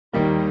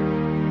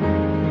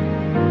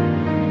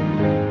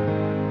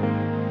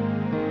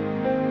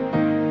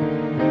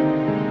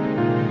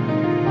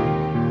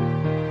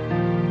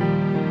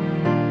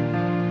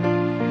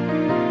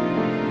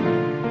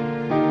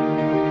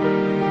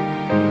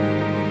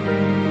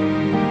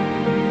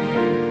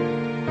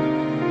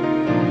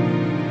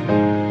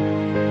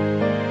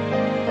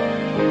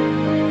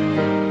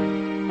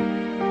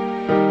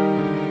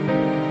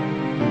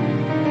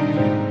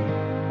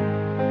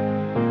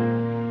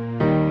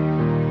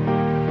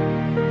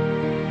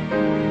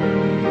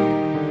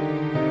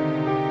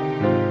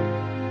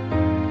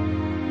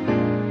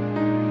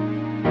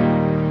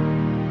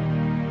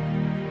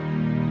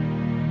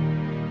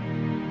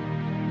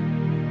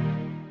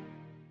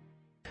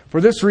For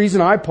this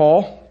reason, I,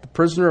 Paul, the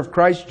prisoner of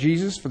Christ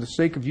Jesus, for the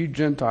sake of you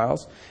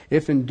Gentiles,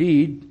 if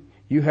indeed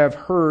you have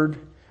heard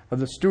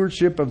of the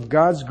stewardship of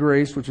God's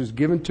grace, which was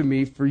given to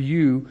me for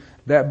you,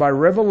 that by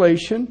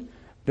revelation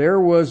there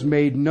was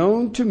made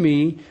known to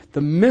me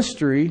the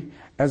mystery,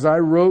 as I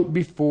wrote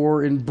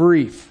before in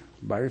brief.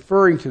 By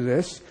referring to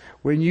this,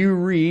 when you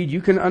read,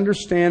 you can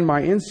understand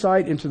my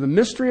insight into the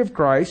mystery of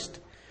Christ,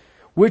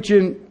 which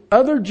in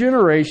other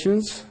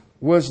generations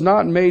was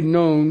not made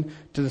known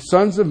to the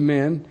sons of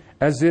men,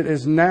 as it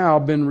has now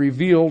been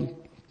revealed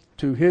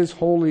to his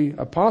holy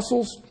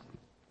apostles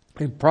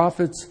and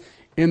prophets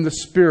in the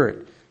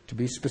Spirit. To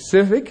be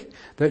specific,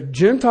 that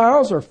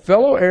Gentiles are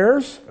fellow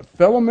heirs,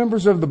 fellow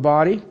members of the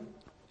body,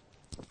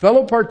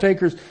 fellow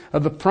partakers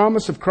of the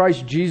promise of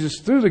Christ Jesus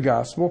through the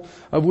gospel,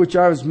 of which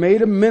I was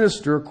made a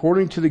minister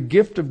according to the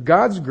gift of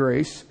God's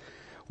grace,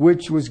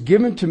 which was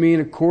given to me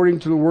and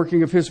according to the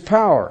working of his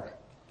power.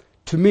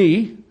 To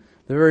me,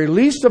 the very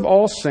least of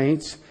all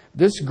saints,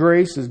 this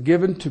grace is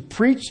given to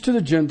preach to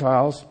the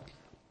Gentiles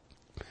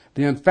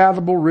the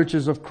unfathomable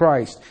riches of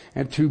Christ,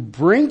 and to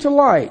bring to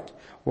light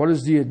what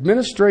is the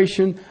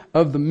administration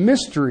of the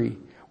mystery,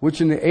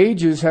 which in the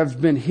ages have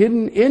been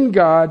hidden in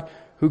God,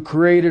 who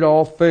created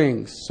all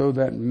things, so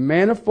that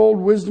manifold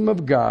wisdom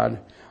of God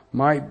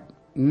might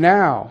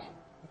now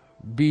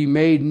be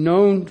made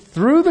known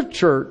through the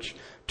church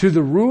to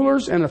the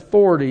rulers and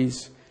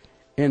authorities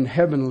in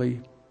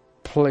heavenly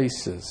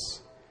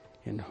places,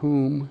 in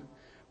whom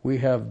we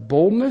have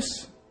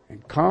boldness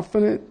and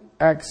confident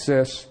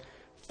access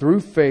through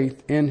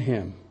faith in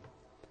him.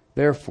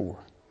 Therefore,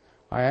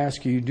 I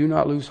ask you, do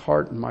not lose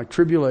heart in my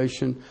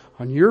tribulation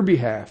on your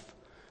behalf,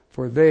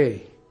 for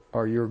they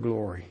are your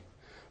glory.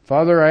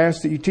 Father, I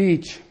ask that you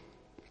teach.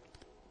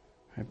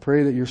 I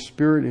pray that your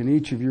Spirit in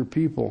each of your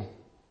people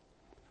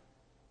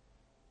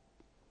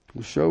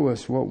will show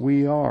us what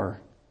we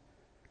are,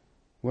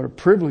 what a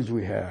privilege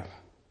we have,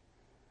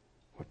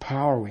 what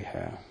power we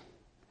have,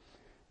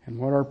 and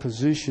what our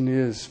position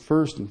is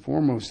first and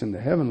foremost in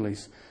the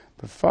heavenlies,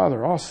 but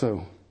Father,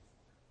 also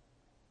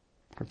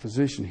our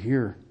position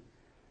here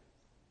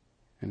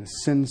in a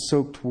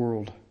sin-soaked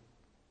world.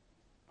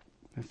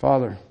 And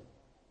Father,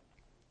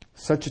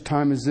 such a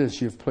time as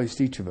this, you have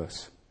placed each of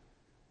us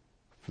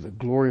for the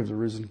glory of the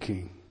risen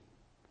King.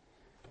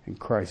 In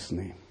Christ's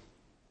name.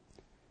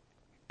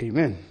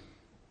 Amen.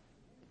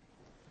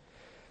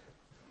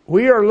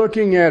 We are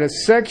looking at a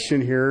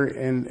section here,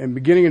 and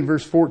beginning in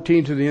verse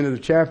 14 to the end of the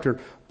chapter,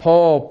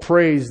 Paul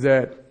prays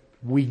that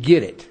we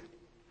get it.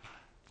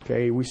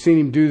 Okay, we've seen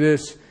him do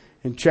this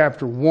in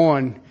chapter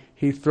 1.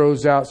 He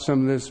throws out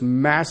some of this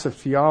massive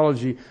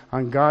theology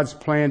on God's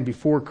plan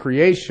before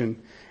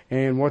creation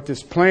and what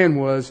this plan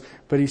was.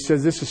 But he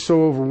says this is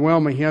so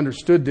overwhelming, he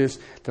understood this,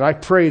 that I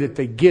pray that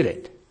they get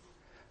it.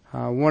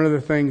 One of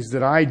the things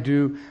that I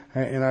do,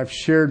 and I've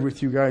shared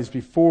with you guys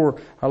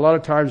before, a lot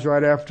of times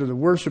right after the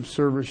worship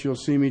service, you'll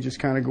see me just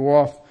kind of go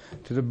off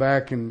to the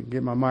back and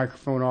get my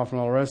microphone off and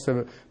all the rest of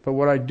it. But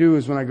what I do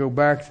is when I go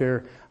back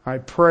there, I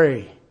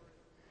pray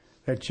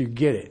that you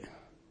get it.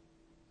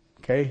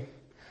 Okay?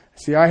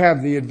 See, I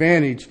have the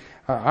advantage.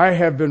 I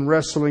have been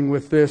wrestling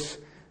with this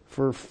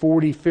for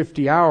 40,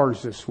 50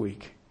 hours this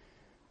week.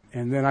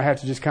 And then I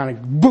have to just kind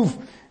of, boof,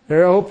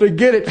 there, I hope they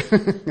get it.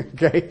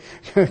 Okay?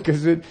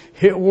 Because it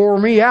wore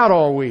me out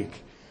all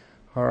week.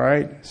 All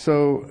right?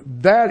 So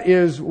that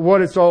is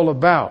what it's all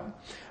about.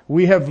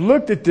 We have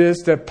looked at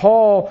this, that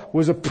Paul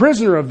was a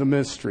prisoner of the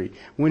mystery.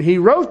 When he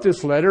wrote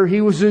this letter,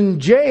 he was in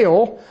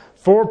jail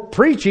for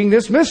preaching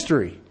this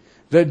mystery,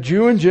 that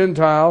Jew and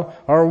Gentile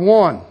are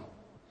one.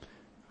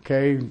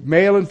 Okay,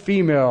 male and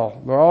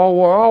female, we're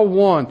all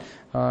one.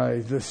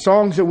 The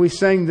songs that we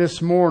sang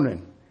this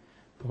morning,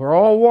 we're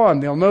all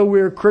one. They'll know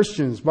we're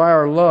Christians by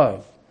our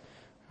love.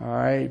 All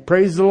right,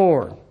 praise the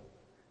Lord. All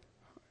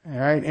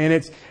right, and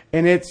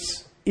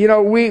it's you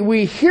know,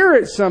 we hear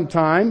it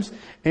sometimes,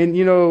 and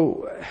you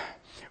know,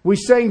 we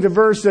sang the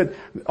verse that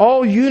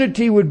all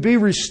unity would be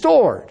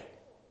restored.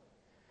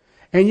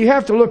 And you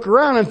have to look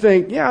around and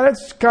think, yeah,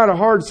 that's kind of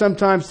hard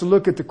sometimes to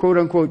look at the quote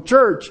unquote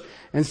church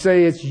and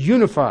say it's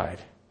unified.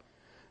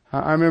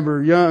 I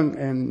remember young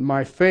and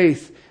my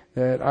faith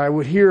that I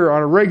would hear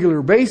on a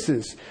regular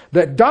basis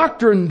that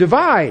doctrine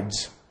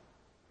divides.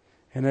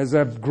 And as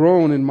I've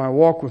grown in my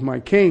walk with my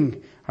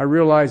King, I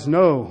realize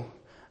no,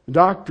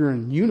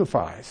 doctrine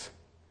unifies.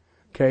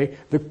 Okay?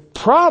 The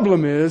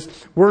problem is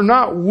we're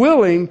not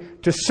willing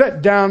to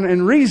sit down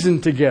and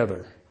reason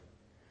together.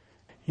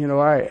 You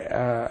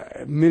know,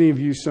 many of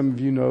you, some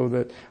of you know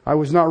that I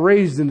was not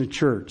raised in the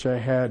church.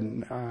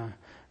 I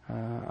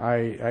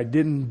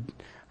didn't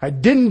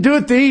do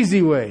it the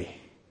easy way.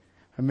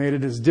 I made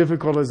it as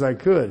difficult as I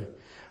could.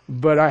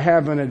 But I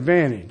have an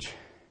advantage.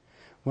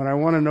 When I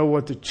want to know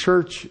what the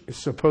church is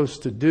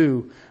supposed to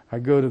do, I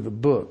go to the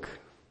book.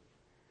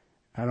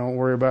 I don't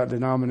worry about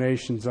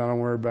denominations. I don't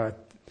worry about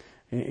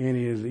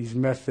any of these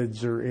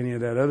methods or any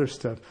of that other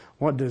stuff.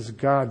 What does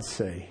God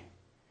say?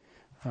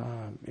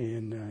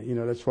 You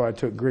know, that's why I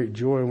took great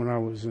joy when I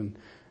was in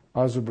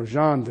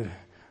Azerbaijan to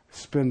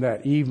spend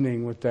that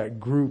evening with that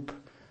group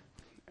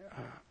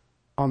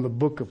on the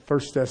book of 1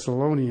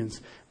 Thessalonians,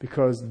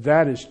 because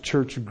that is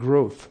church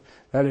growth.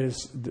 That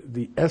is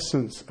the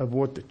essence of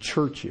what the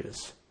church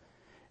is.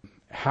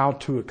 How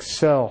to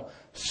excel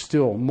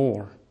still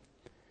more.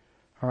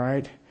 All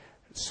right?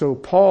 So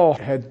Paul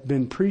had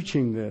been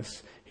preaching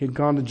this. He'd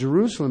gone to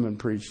Jerusalem and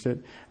preached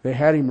it. They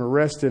had him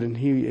arrested, and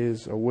he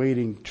is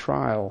awaiting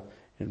trial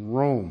in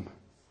Rome.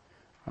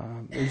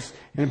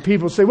 And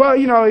people say, well,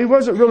 he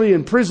wasn't really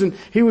in prison.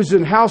 He was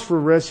in house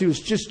arrest. He was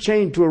just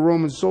chained to a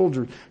Roman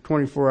soldier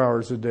 24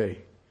 hours a day.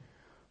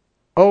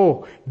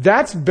 Oh,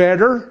 that's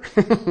better.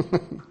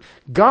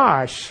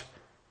 Gosh.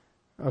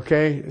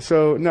 Okay.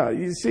 So, no,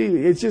 you see,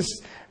 it's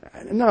just,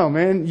 no,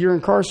 man, you're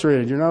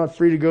incarcerated. You're not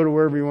free to go to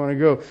wherever you want to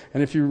go.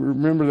 And if you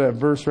remember that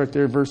verse right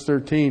there, verse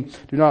 13,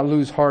 do not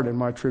lose heart in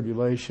my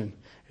tribulation.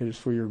 It is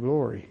for your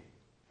glory.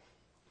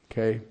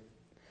 Okay.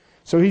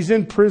 So he's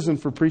in prison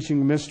for preaching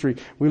the mystery.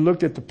 We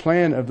looked at the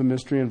plan of the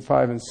mystery in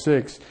 5 and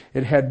 6.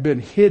 It had been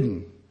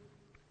hidden.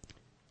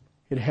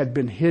 It had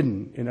been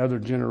hidden in other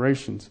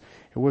generations.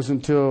 It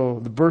wasn't until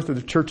the birth of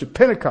the church at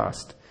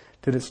Pentecost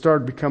that it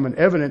started becoming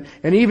evident.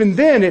 And even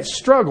then it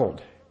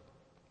struggled.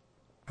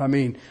 I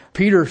mean,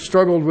 Peter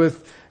struggled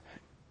with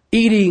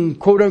eating,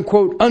 quote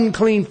unquote,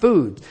 unclean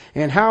food.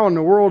 And how in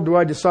the world do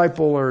I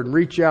disciple or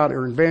reach out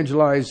or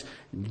evangelize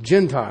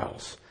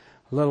Gentiles,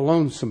 let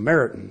alone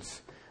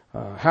Samaritans?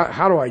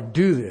 How do I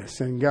do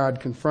this? And God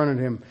confronted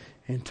him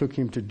and took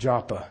him to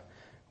Joppa,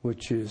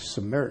 which is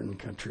Samaritan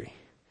country.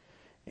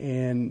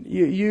 And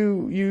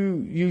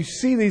you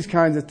see these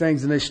kinds of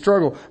things and they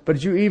struggle.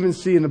 But you even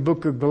see in the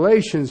book of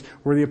Galatians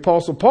where the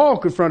Apostle Paul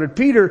confronted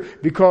Peter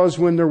because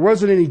when there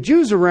wasn't any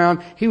Jews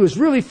around, he was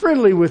really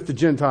friendly with the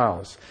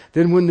Gentiles.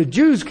 Then when the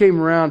Jews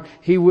came around,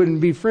 he wouldn't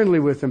be friendly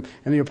with them.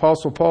 And the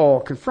Apostle Paul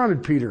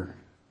confronted Peter.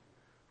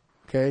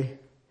 Okay?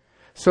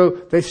 So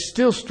they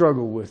still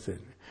struggle with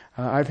it.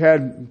 I've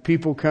had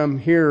people come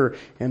here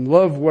and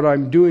love what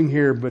I'm doing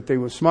here, but they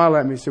would smile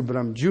at me and say, but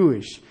I'm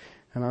Jewish.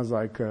 And I was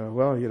like,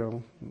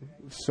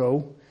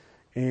 so.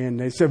 And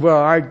they said,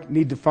 well, I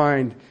need to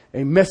find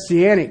a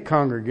Messianic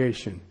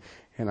congregation.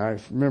 And I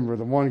remember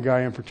the one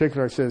guy in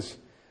particular says,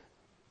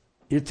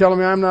 you're telling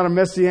me I'm not a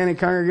Messianic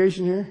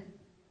congregation here?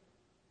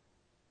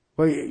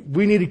 Well,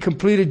 we needed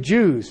completed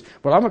Jews.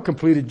 Well, I'm a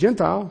completed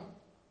Gentile.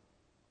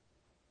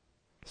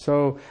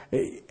 So,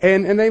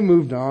 and they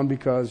moved on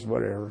because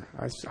whatever.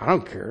 I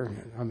don't care.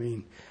 I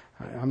mean,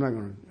 I'm not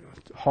going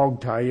to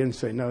hog tie you and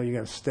say, no, you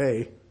got to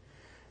stay.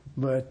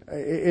 But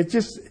it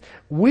just,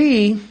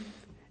 we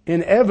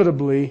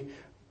inevitably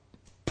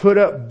put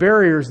up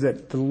barriers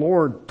that the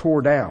Lord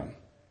tore down.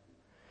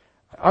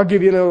 I'll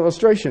give you an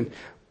illustration.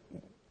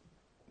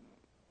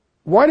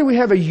 Why do we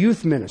have a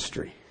youth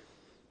ministry?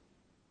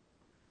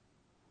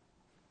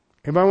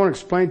 Anybody want to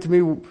explain to me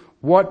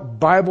what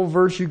Bible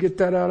verse you get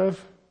that out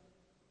of?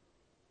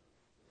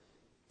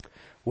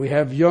 We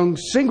have young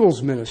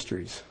singles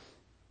ministries.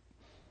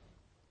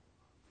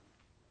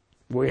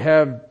 We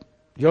have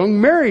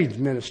young married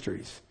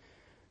ministries.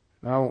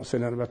 I won't say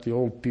nothing about the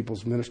old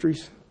people's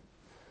ministries.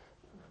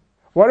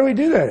 Why do we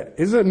do that?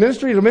 Isn't it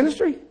ministry to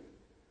ministry?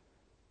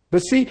 But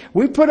see,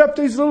 we put up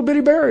these little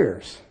bitty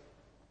barriers.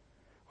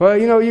 Well,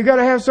 you got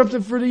to have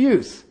something for the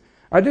youth.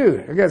 I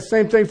do. I got the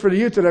same thing for the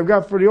youth that I've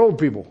got for the old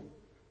people.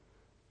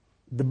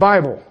 The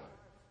Bible.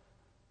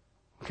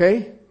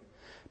 Okay?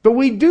 But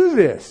we do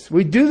this.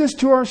 We do this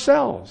to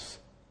ourselves.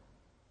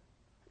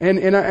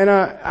 And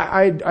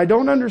I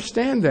don't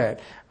understand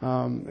that.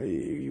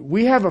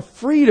 We have a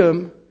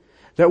freedom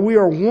that we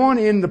are one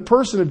in the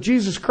person of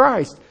Jesus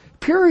Christ.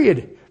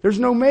 Period. There's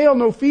no male,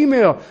 no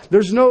female.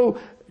 There's no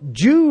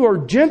Jew or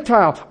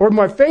Gentile. Or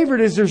my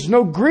favorite is there's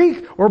no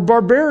Greek or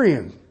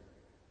barbarian.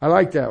 I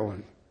like that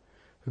one.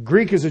 A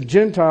Greek is a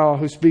Gentile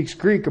who speaks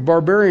Greek. A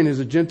barbarian is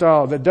a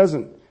Gentile that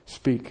doesn't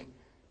speak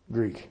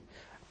Greek.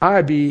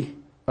 I be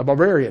a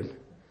barbarian.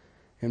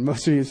 And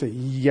most of you say,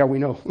 yeah, we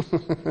know.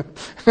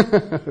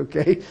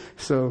 Okay.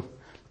 So,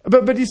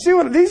 but you see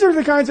these are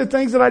the kinds of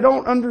things that I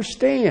don't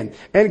understand.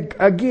 And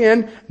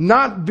again,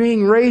 not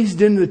being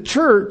raised in the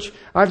church,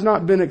 I've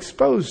not been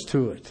exposed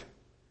to it.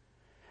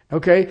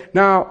 Okay.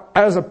 Now,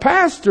 as a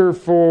pastor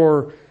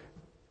for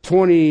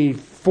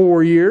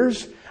 24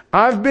 years,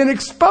 I've been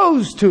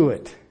exposed to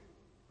it.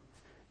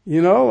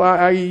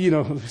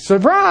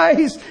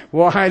 Surprise!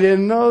 Well, I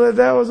didn't know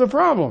that was a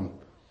problem.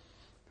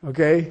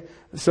 Okay?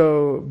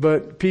 So,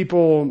 but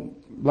people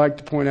like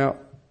to point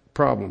out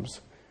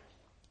problems.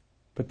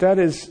 But that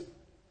is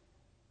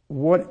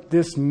what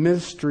this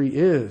mystery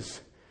is.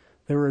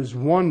 There is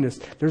oneness.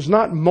 There's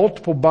not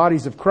multiple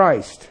bodies of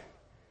Christ.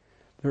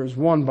 There is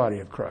one body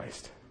of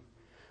Christ.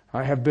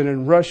 I have been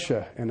in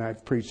Russia and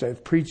I've preached.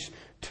 I've preached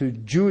to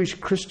Jewish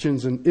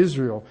Christians in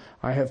Israel.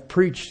 I have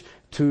preached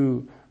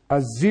to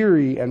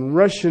Azeri and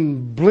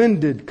Russian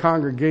blended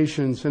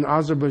congregations in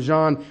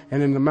Azerbaijan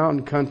and in the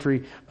mountain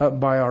country up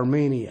by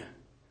Armenia.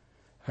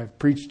 I've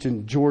preached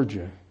in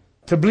Georgia,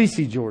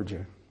 Tbilisi,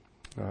 Georgia,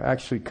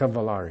 actually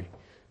Kavalari.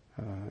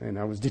 And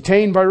I was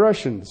detained by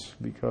Russians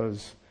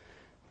because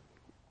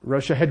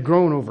Russia had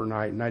grown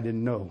overnight and I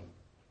didn't know.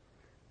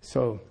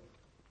 So,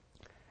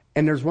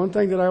 And there's one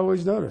thing that I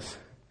always notice.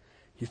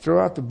 You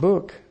throw out the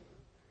book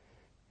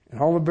and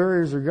all the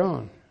barriers are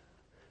gone.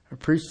 I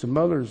preach to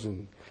mothers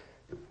and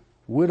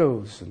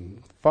widows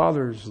and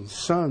fathers and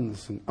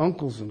sons and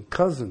uncles and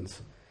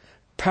cousins,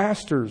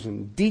 pastors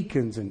and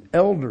deacons and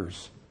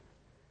elders.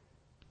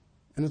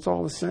 And it's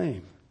all the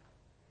same.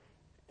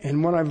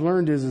 And what I've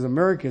learned is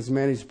America has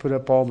managed to put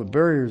up all the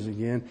barriers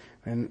again,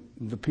 and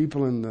the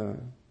people in the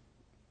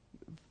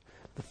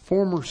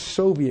former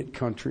Soviet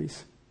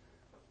countries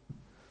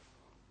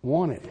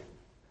want it.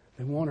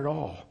 They want it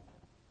all.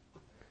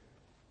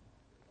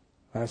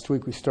 Last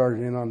week we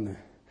started in on the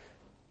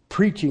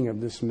preaching of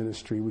this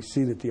ministry. We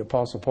see that the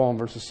Apostle Paul in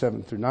verses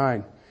 7 through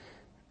 9,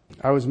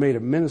 I was made a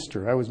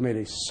minister, I was made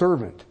a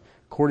servant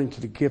according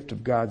to the gift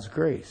of God's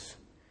grace.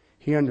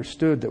 He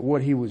understood that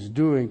what he was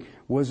doing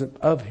wasn't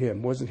of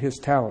him, wasn't his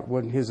talent,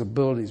 wasn't his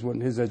abilities,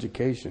 wasn't his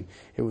education.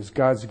 It was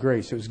God's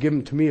grace. It was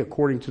given to me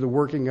according to the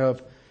working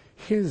of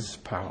His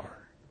power.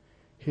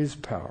 His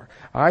power.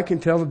 I can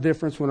tell the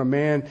difference when a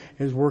man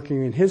is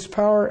working in his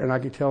power, and I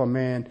can tell a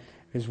man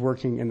is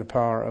working in the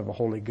power of a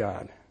holy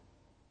God.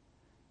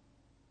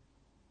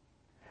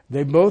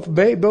 They both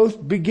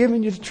be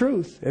giving you the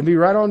truth and be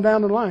right on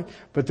down the line.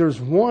 But there's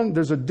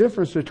a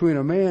difference between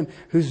a man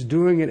who's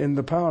doing it in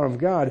the power of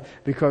God,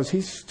 because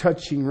he's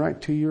touching right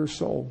to your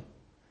soul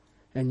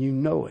and you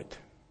know it.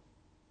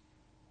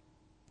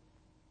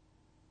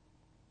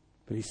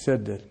 But he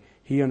said that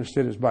he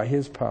understood it was by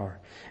his power.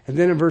 And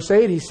then in verse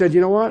 8 he said,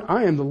 you know what?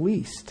 I am the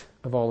least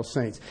of all the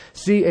saints.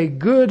 See, a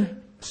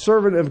good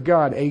servant of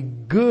God, a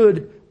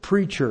good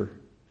preacher,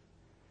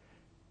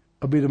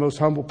 will be the most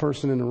humble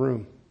person in the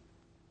room.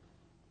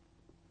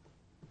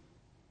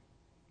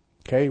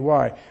 Okay,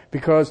 why?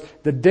 Because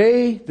the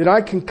day that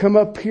I can come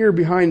up here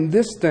behind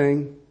this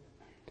thing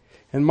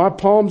and my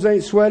palms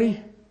ain't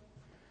sweaty,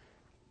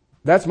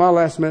 that's my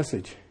last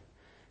message.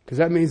 Because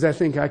that means I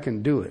think I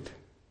can do it.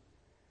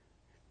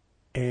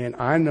 And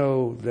I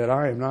know that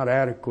I am not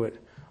adequate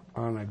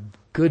on a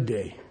good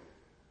day.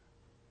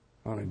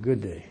 On a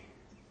good day.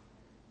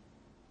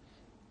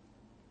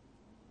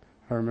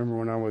 I remember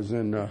when I was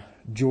in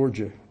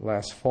Georgia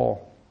last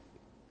fall,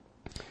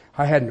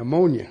 I had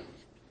pneumonia.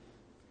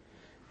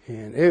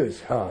 And it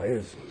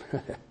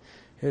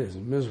is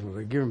miserable.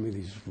 They're giving me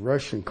these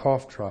Russian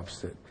cough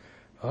drops that,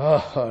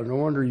 no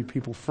wonder you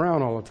people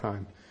frown all the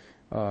time.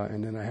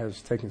 And then I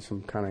was taking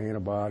some kind of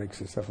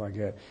antibiotics and stuff like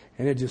that.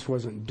 And it just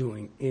wasn't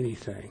doing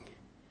anything.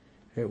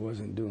 It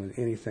wasn't doing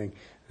anything.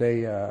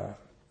 The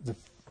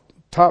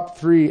top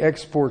 3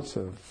 exports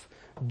of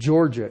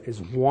Georgia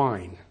is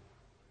wine.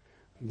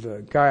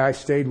 The guy I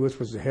stayed with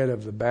was the head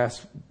of the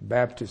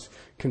Baptist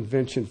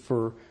Convention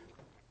for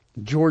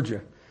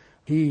Georgia.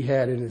 He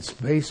had in his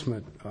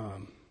basement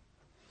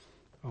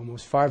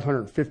almost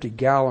 550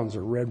 gallons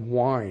of red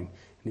wine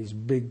in these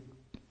big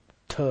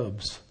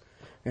tubs.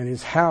 And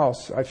his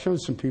house, I've shown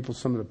some people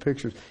some of the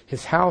pictures,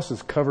 his house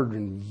is covered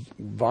in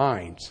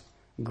vines,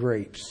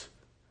 grapes.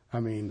 I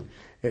mean,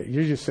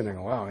 you're just sitting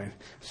there, wow.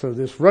 So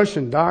this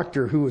Russian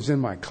doctor who was in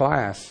my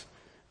class,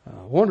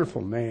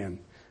 wonderful man,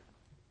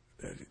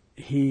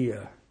 he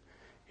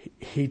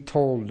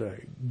told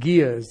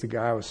Gia, is the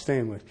guy I was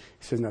staying with,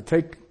 he says, now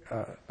take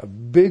a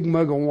big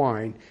mug of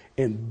wine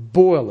and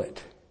boil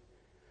it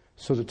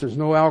so that there's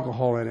no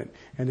alcohol in it,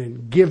 and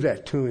then give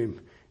that to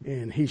him,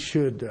 and he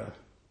should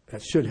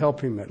that should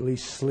help him at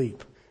least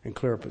sleep and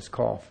clear up his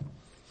cough.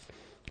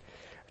 I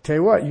tell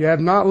you what, you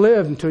have not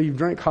lived until you've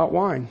drank hot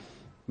wine.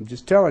 I'm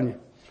just telling you.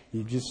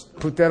 You just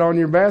put that on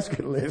your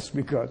basket list,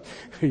 because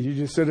you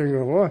just sit there and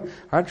go, well,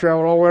 I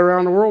traveled all the way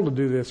around the world to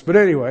do this. But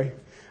anyway,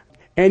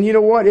 and you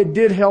know what? It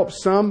did help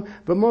some,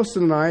 but most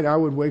of the night I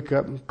would wake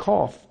up and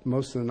cough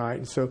most of the night.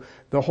 And so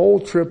the whole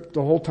trip,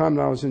 the whole time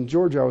that I was in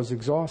Georgia, I was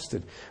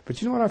exhausted.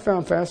 But you know what I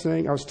found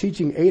fascinating? I was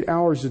teaching 8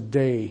 hours a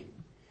day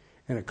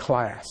in a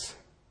class,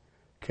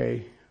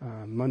 okay,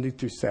 Monday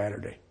through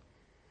Saturday.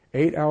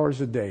 8 hours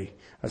a day.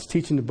 I was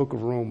teaching the book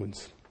of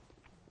Romans.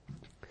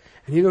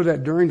 And you know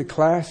that during the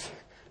class,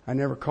 I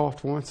never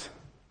coughed once.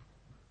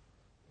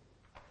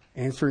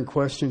 Answering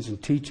questions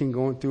and teaching,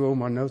 going through all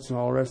my notes and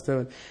all the rest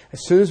of it.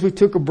 As soon as we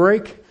took a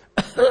break,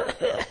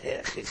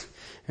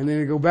 and then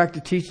we go back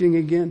to teaching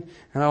again,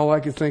 and all I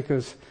could think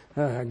was,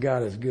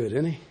 God is good,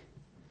 isn't He?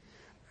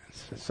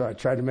 So I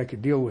tried to make a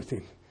deal with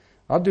Him.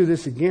 I'll do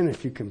this again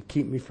if you can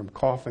keep me from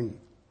coughing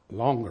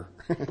longer.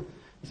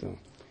 So,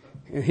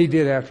 and He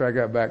did after I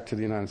got back to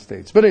the United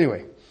States. But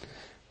anyway,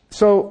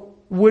 so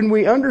when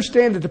we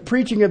understand that the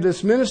preaching of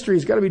this ministry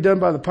has got to be done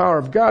by the power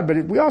of God,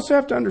 but we also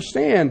have to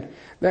understand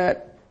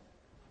that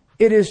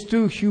it is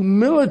through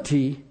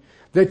humility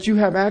that you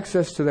have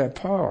access to that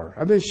power.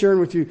 I've been sharing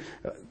with you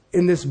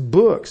in this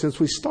book since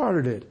we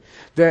started it,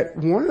 that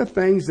one of the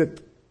things that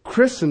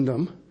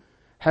Christendom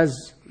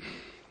has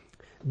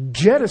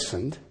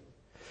jettisoned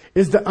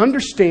is the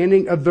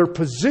understanding of their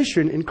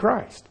position in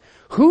Christ.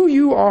 Who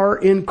you are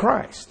in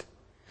Christ.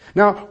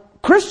 Now,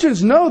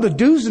 Christians know the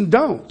do's and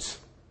don'ts.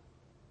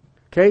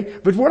 Okay?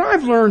 But what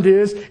I've learned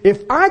is,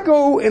 if I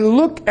go and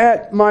look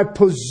at my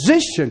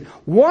position,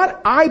 what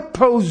I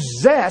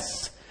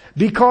possess,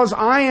 because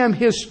I am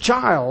His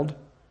child,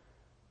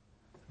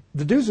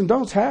 the do's and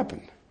don'ts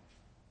happen.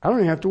 I don't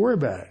even have to worry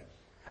about it.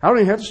 I don't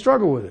even have to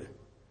struggle with it.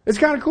 It's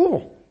kind of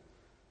cool.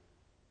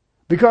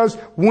 Because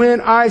when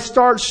I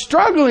start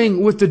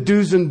struggling with the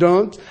do's and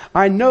don'ts,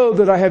 I know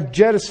that I have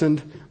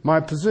jettisoned my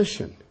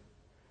position.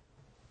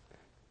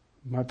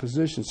 My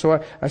position.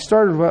 So I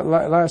started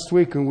last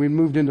week when we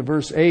moved into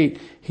verse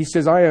 8. He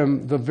says, I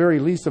am the very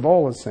least of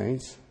all the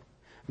saints.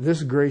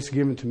 This grace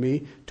given to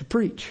me to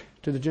preach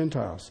to the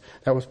Gentiles.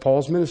 That was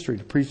Paul's ministry,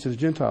 to preach to the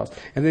Gentiles.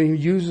 And then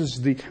he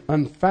uses the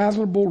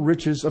unfathomable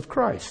riches of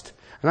Christ.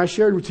 And I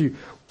shared with you,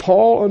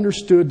 Paul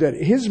understood that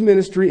his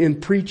ministry in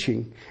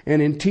preaching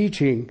and in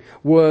teaching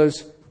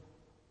was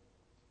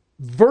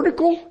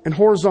vertical and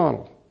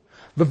horizontal.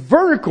 The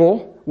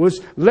vertical was,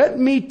 let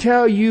me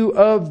tell you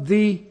of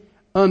the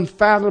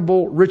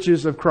unfathomable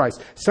riches of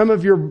Christ. Some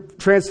of your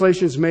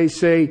translations may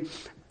say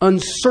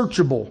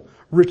unsearchable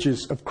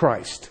riches of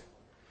Christ.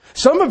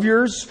 Some of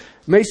yours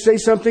may say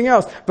something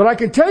else. But I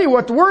can tell you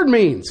what the word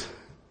means.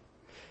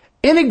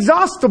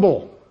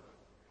 Inexhaustible.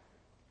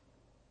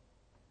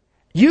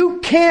 You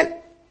can't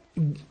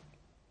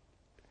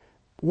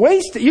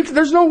waste it.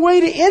 There's no way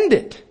to end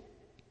it.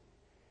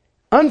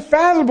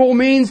 Unfathomable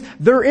means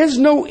there is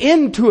no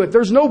end to it.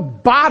 There's no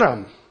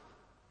bottom.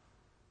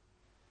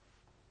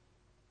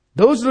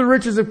 Those are the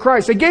riches of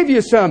Christ. I gave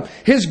you some.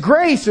 His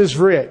grace is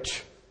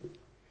rich.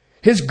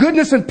 His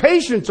goodness and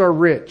patience are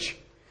rich.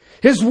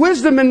 His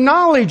wisdom and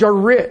knowledge are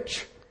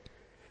rich.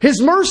 His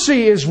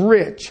mercy is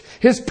rich.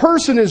 His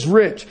person is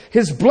rich.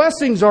 His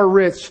blessings are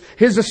rich.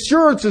 His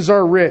assurances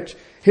are rich.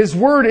 His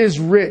word is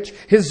rich.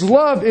 His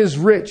love is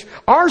rich.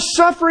 Our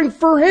suffering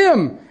for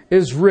Him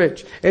is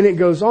rich. And it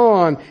goes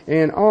on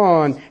and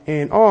on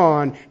and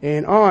on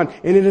and on.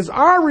 And it is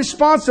our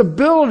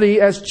responsibility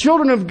as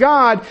children of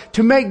God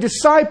to make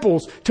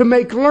disciples, to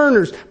make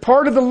learners.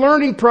 Part of the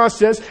learning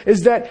process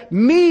is that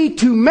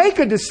to make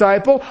a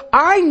disciple,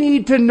 I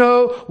need to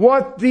know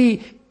what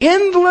the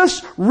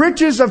endless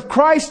riches of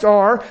Christ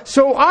are,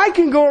 so I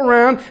can go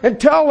around and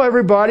tell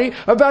everybody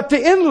about the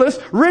endless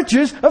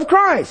riches of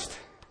Christ.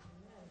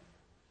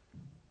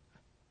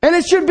 And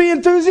it should be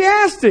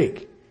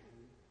enthusiastic.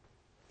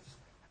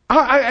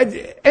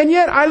 And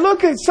yet I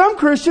look at some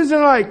Christians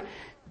and like,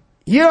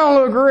 you don't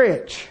look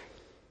rich.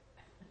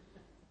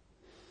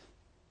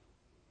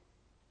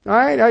 All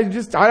right, I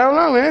don't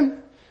know,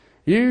 man.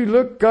 You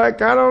look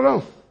like, I don't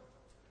know.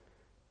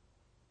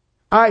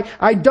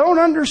 I don't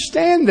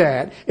understand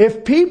that.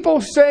 If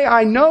people say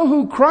I know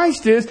who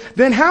Christ is,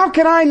 then how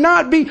can I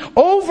not be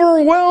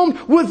overwhelmed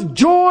with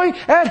joy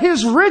at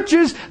His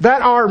riches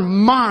that are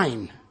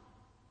mine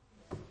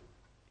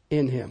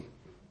in Him?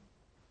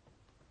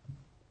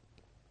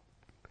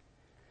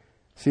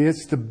 See,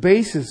 it's the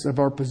basis of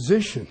our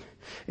position.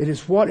 It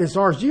is what is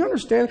ours. Do you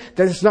understand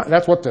that it's not,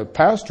 that's what the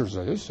pastors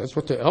is, that's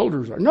what the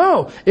elders are.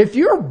 No, if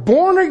you're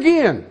born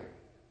again,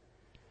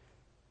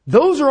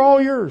 those are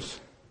all yours.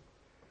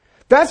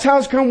 That's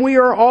how come we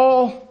are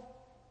all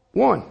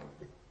one.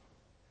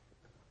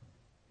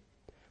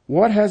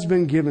 What has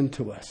been given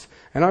to us?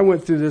 And I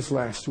went through this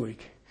last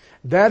week.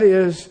 That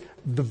is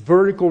the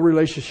vertical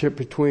relationship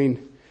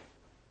between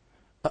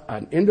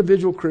an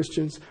individual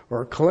Christians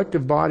or a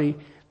collective body,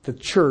 the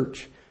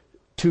church,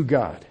 to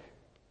God.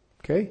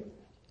 Okay?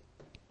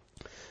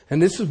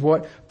 And this is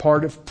what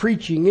part of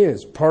preaching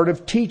is, part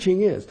of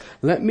teaching is.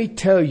 Let me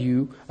tell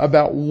you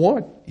about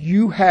what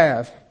you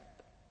have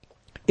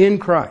in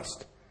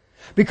Christ.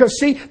 Because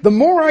see, the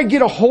more I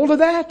get a hold of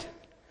that,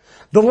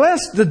 the less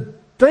the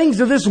things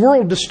of this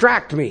world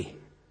distract me.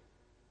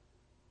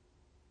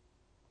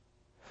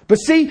 But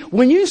see,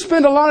 when you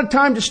spend a lot of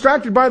time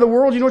distracted by the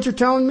world, you know what you're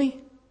telling me?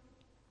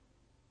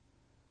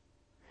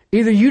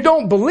 Either you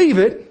don't believe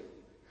it,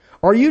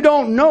 or you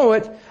don't know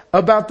it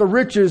about the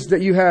riches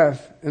that you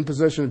have in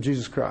possession of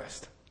Jesus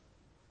Christ.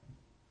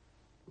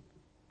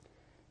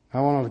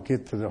 I want to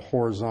get to the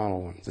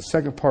horizontal one. The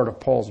second part of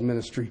Paul's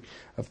ministry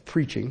of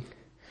preaching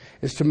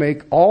is to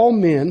make all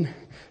men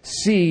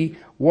see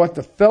what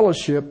the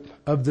fellowship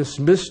of this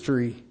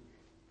mystery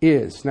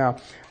is. Now,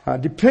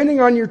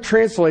 depending on your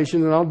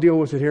translation, and I'll deal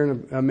with it here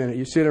in a minute.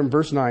 You see it in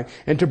verse 9.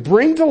 And to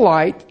bring to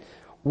light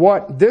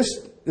what this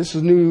is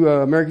New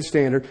American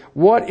Standard,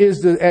 what is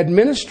the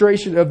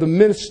administration of the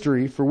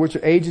ministry for which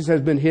ages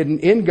has been hidden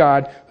in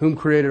God, whom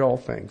created all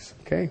things.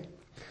 Okay?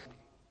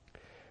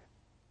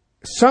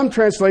 Some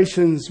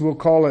translations will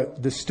call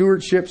it the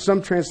stewardship.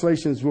 Some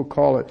translations will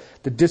call it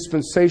the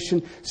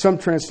dispensation. Some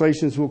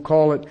translations will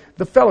call it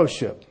the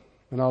fellowship.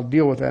 And I'll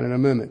deal with that in a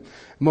moment.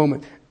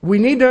 We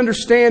need to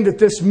understand that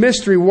this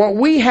mystery, what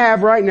we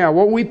have right now,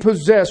 what we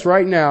possess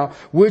right now,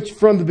 which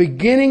from the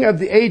beginning of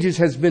the ages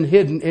has been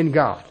hidden in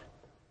God.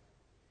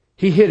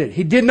 He hid it.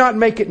 He did not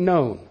make it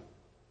known.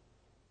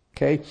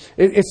 Okay?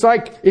 It's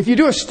like if you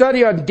do a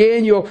study on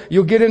Daniel,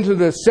 you'll get into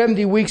the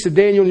 70 weeks of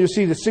Daniel and you'll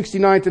see the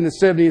 69th and the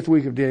 70th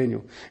week of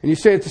Daniel. And you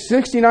say at the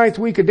 69th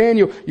week of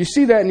Daniel, you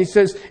see that and he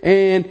says,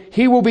 and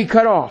he will be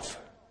cut off.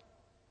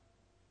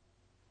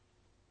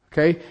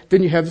 Okay?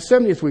 Then you have the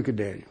 70th week of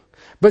Daniel.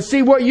 But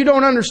see, what you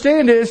don't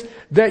understand is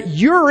that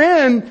you're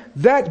in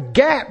that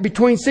gap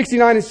between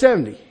 69 and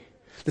 70.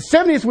 The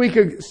 70th week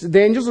of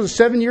the angels is a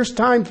 7 years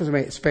time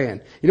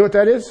span. You know what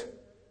that is?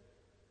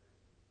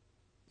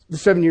 The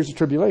 7 years of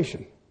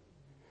tribulation.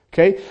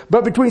 Okay?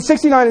 But between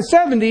 69 and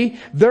 70,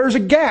 there's a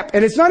gap.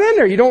 And it's not in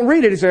there. You don't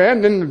read it. It's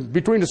and then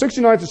between the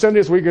 69th and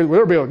 70th week,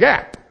 there'll be a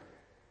gap.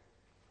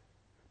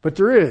 But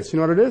there is. You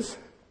know what it is?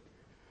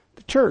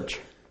 The church.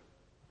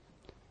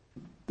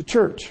 The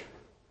church.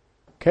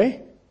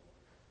 Okay?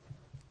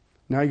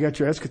 Now you got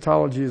your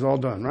eschatology is all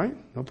done, right?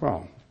 No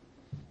problem.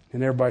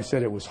 And everybody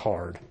said it was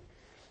hard.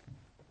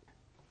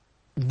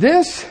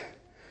 This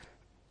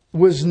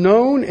was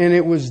known and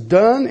it was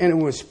done and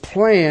it was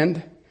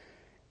planned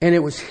and it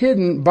was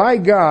hidden by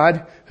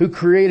God who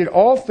created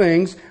all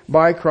things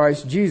by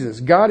Christ Jesus.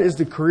 God is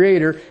the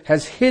creator,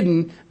 has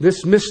hidden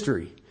this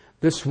mystery,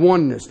 this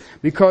oneness,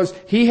 because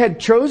He had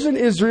chosen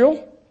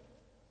Israel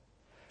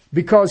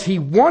because He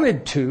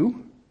wanted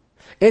to,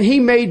 and He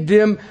made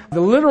them, the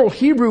literal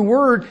Hebrew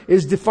word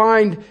is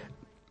defined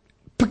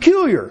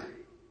peculiar.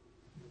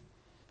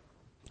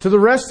 To the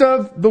rest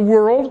of the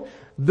world,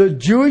 the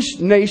Jewish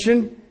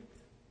nation,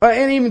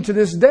 and even to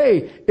this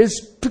day, is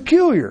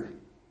peculiar.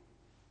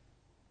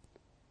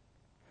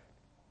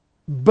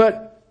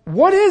 But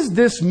what is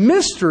this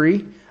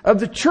mystery of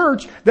the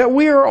church that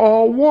we are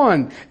all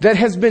one, that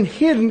has been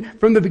hidden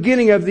from the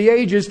beginning of the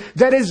ages,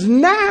 that is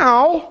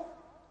now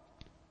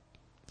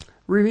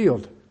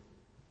revealed?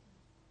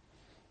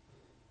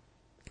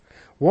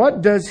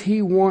 What does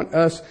He want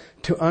us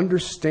to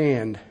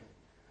understand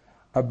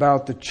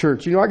about the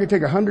church? You know, I could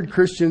take 100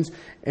 Christians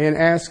and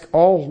ask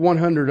all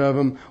 100 of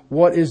them,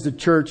 what is the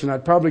church? And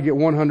I'd probably get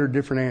 100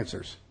 different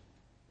answers.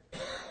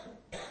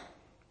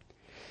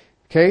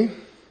 Okay?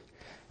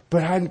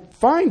 But I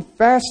find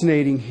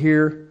fascinating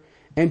here,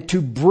 and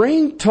to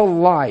bring to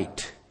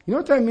light, you know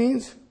what that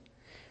means?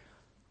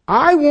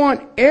 I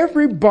want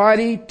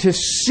everybody to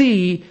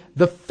see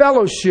the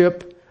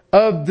fellowship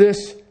of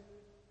this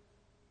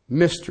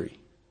mystery.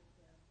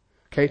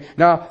 Okay?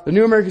 Now, the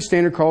New American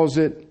Standard calls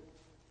it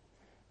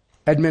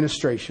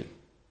administration.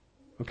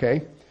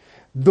 Okay?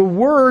 The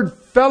word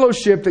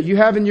fellowship that you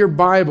have in your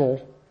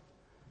Bible,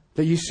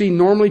 that you see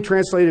normally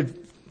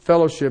translated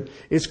fellowship,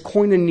 is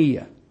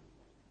koinonia.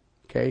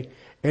 Okay?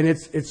 And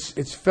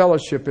it's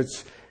fellowship.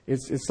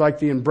 It's like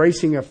the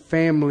embracing of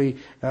family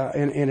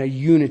and a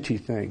unity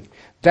thing.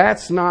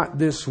 That's not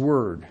this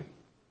word.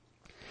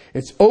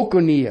 It's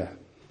oikonia.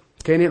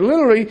 Okay? And it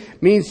literally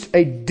means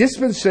a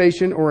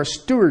dispensation or a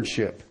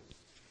stewardship.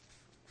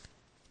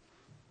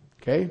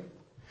 Okay?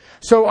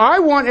 So I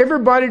want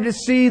everybody to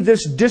see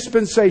this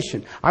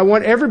dispensation. I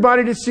want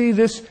everybody to see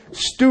this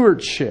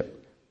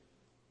stewardship,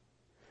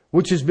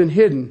 which has been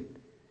hidden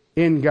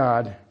in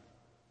God.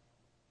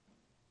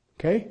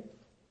 Okay?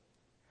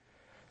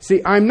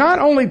 See, I'm not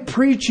only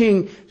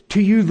preaching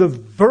to you the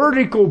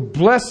vertical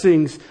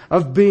blessings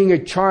of being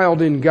a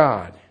child in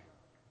God,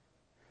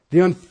 the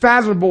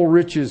unfathomable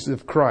riches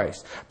of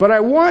Christ, but I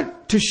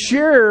want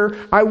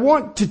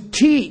to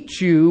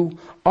teach you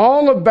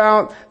all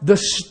about the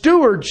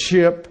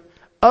stewardship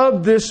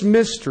of this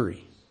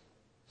mystery.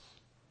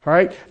 All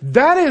right?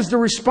 That is the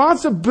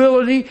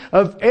responsibility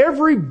of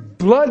every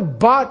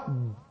blood-bought,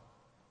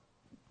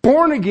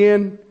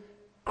 born-again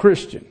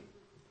Christian.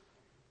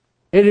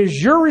 It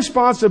is your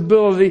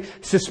responsibility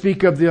to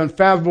speak of the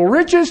unfathomable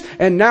riches,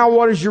 and now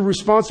what is your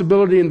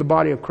responsibility in the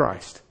body of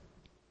Christ?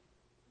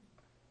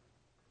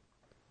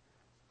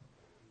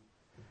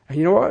 And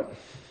you know what?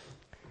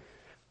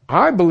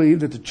 I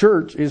believe that the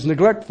church is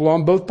neglectful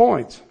on both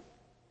points.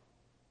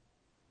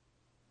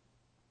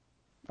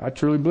 I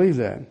truly believe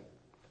that.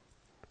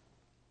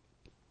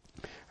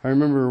 I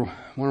remember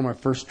one of my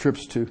first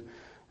trips to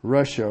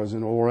Russia. I was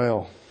in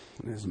Orel.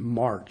 It was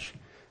March.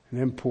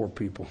 And them poor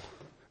people.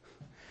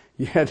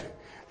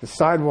 The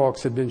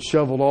sidewalks had been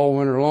shoveled all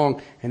winter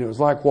long, and it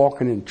was like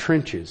walking in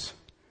trenches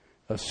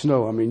of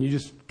snow. I mean, you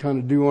just kind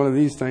of do one of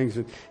these things,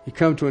 and you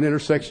come to an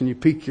intersection, you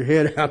peek your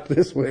head out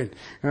this way.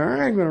 All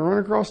right, I'm going to run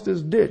across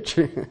this ditch.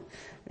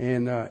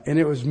 and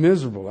it was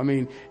miserable. I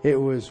mean, it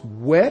was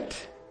wet.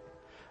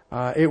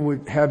 It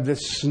would have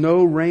this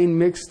snow rain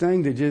mix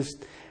thing that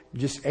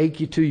just ache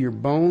you to your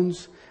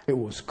bones. It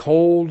was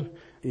cold.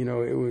 You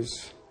know, it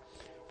was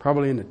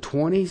probably in the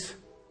 20s.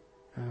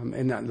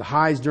 And the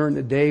highs during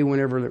the day,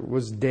 whenever it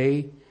was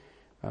day,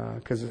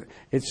 because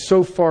it's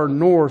so far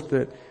north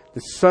that the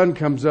sun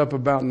comes up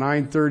about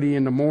 9:30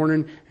 in the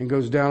morning and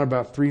goes down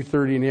about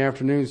 3:30 in the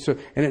afternoon. So,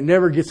 and it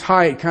never gets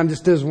high. It kind of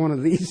just does one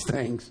of these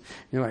things.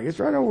 You're like, it's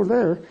right over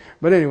there.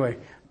 But anyway,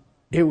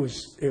 it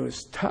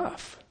was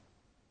tough.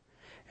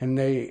 And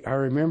I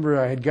remember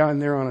I had gotten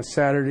there on a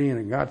Saturday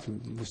and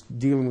was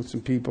dealing with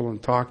some people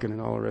and talking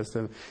and all the rest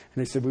of it.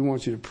 And they said, we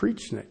want you to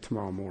preach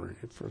tomorrow morning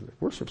for the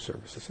worship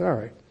service. I said, all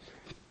right.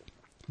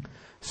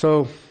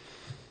 So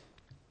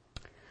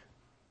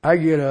I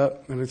get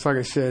up, and it's like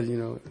I said,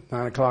 9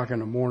 o'clock in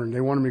the morning.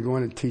 They wanted me to go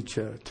in and teach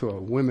to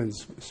a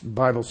women's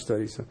Bible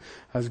study, so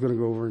I was going to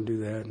go over and do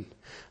that. And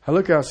I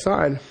look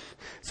outside.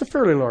 It's a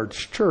fairly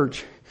large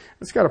church,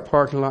 It's got a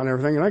parking lot and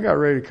everything. And I got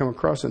ready to come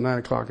across at 9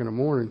 o'clock in the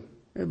morning.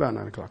 About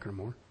 9 o'clock in the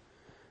morning.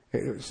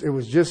 It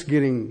was just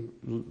getting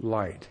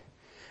light.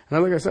 And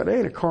I looked, I said, there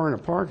ain't a car in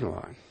the parking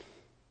lot.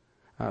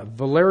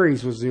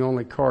 Valeri's was the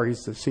only car.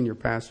 He's the senior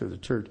pastor of the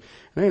church. And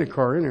there ain't a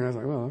car in there. And I was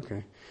like, well,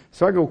 okay.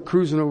 So I go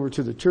cruising over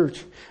to the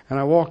church, and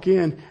I walk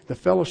in. The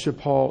fellowship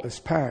hall is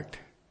packed.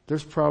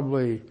 There's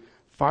probably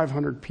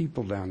 500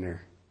 people down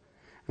there.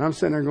 And I'm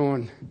sitting there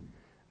going,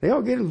 they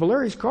all get in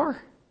Valeri's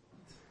car?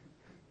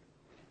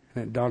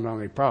 And it dawned on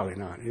me, probably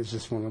not. It was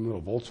just one of them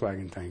little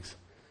Volkswagen things.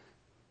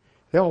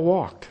 They all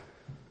walked.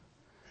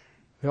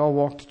 They all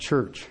walked to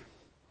church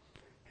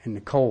in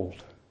the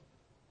cold,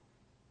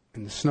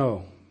 in the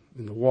snow,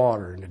 in the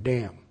water, in the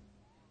damp.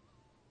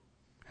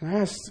 And I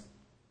asked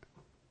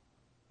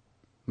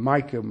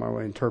Micah,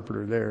 my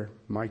interpreter there,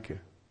 Micah,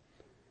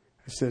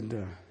 I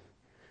said,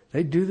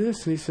 they do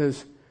this? And he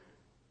says,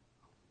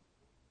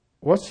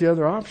 what's the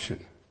other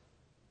option?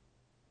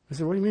 I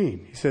said, what do you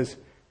mean? He says,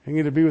 I can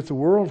either be with the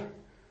world,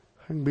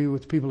 I can be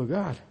with the people of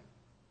God.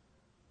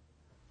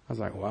 I was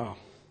like, wow.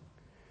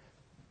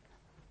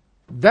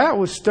 That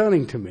was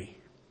stunning to me.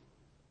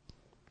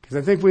 Because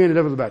I think we ended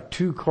up with about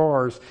 2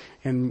 cars,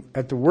 and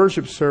at the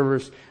worship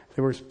service,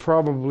 there was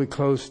probably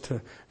close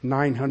to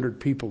 900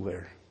 people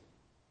there.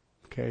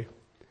 Okay?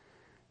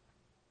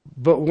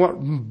 But what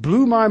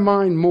blew my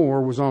mind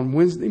more was on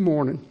Wednesday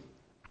morning,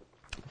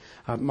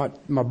 my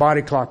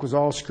body clock was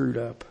all screwed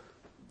up.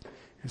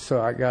 And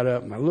so I got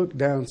up and I looked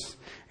down,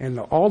 and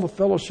all the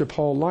fellowship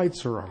hall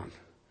lights are on.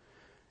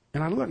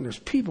 And I look, and there's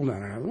people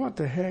down there. What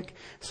the heck?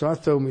 So I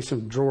throw me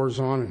some drawers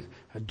on and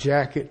a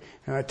jacket,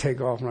 and I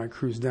take off and I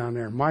cruise down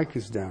there. Mike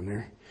is down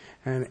there.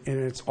 And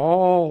it's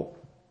all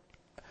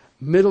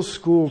middle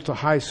school to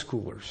high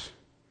schoolers.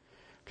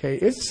 Okay,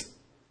 it's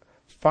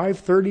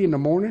 5:30 in the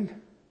morning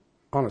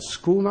on a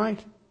school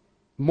night,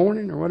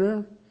 morning or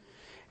whatever.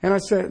 And I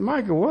said,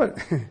 Michael,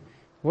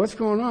 what's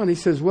going on? He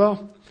says,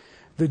 well,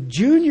 the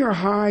junior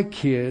high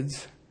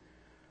kids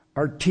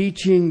are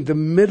teaching the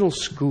middle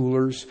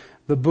schoolers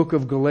the book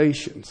of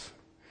Galatians.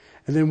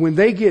 And then when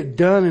they get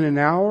done in an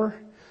hour,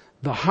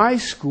 the high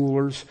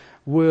schoolers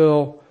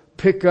will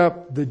pick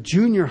up the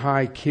junior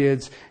high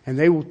kids and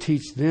they will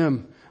teach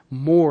them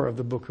more of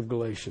the book of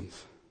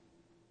Galatians.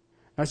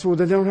 I said, well,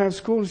 they don't have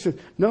school? He said,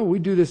 no, we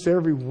do this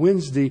every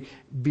Wednesday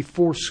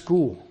before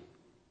school.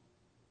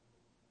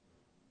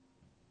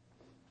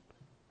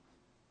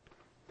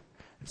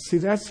 See,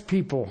 that's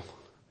people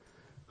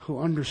who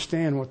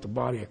understand what the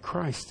body of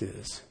Christ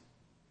is.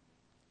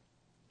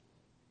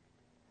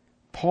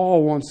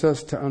 Paul wants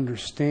us to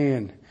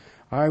understand.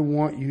 I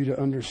want you to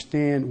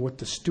understand what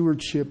the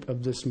stewardship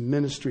of this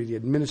ministry, the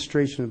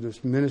administration of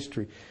this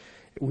ministry.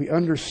 We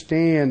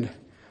understand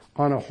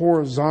on a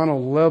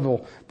horizontal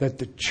level that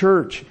the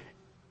church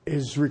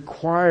is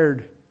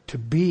required to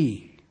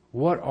be.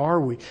 What are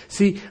we?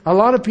 See, a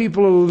lot of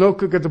people will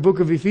look at the book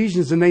of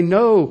Ephesians and they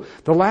know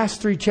the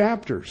last 3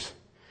 chapters.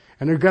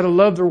 And they've got to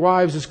love their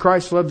wives as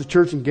Christ loved the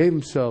church and gave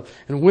himself.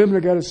 And women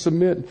have got to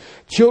submit.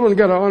 Children have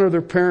got to honor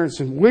their parents.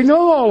 And we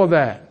know all of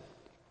that.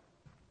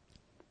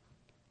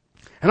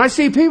 And I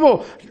see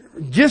people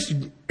just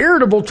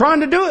irritable trying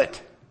to do it.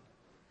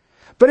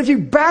 But if you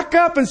back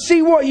up and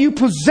see what you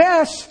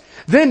possess,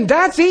 then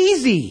that's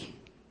easy.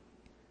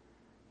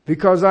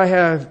 Because I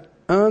have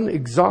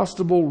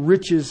unexhaustible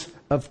riches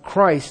of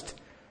Christ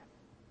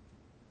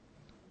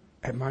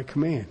at my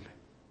command.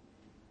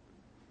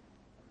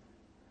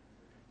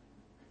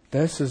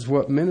 This is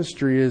what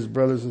ministry is,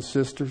 brothers and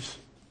sisters.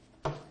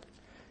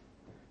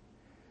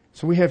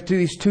 So we have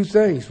these 2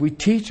 things. We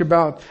teach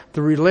about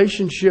the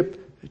relationship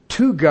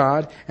to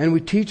God, and we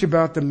teach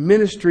about the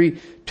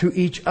ministry to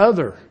each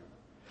other.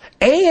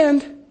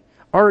 And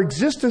our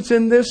existence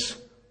in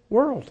this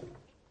world.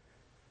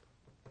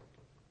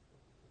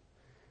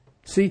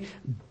 See,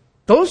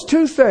 those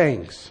 2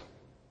 things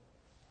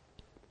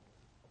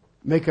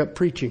make up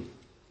preaching.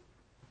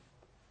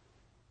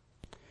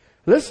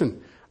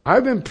 Listen,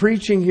 I've been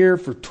preaching here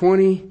for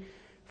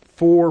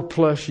 24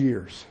 plus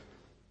years.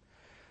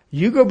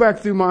 You go back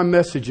through my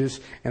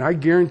messages, and I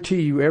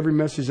guarantee you every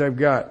message I've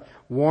got,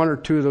 1 or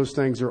 2 of those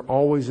things are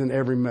always in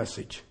every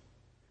message.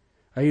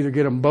 I either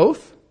get them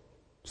both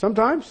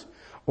sometimes,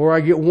 or I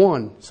get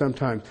one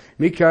sometimes.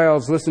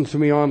 Mikhail's listened to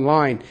me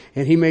online,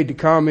 and he made the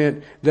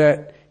comment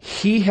that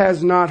he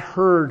has not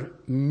heard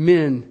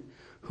men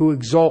who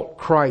exalt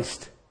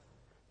Christ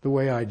the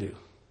way I do.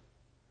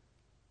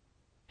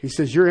 He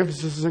says, your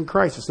emphasis is in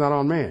Christ. It's not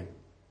on man.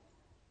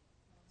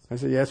 I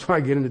said, yeah, that's why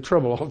I get into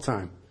trouble all the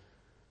time.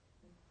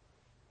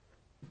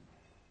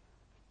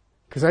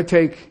 Because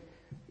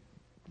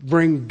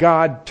bring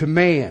God to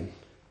man.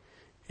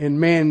 And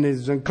man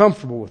is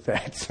uncomfortable with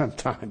that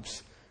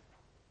sometimes.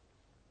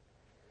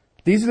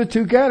 These are the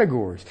 2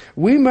 categories.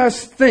 We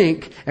must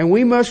think and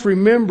we must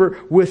remember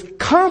with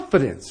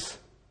confidence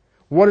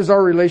what is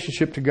our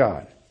relationship to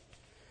God.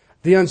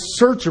 The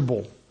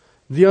unsearchable,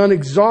 the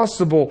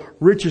unexhaustible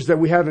riches that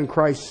we have in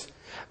Christ.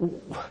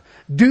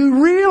 Do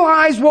you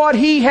realize what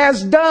He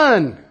has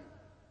done?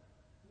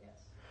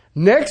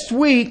 Next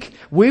week,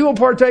 we will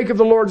partake of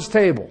the Lord's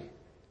table.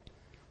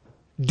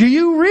 Do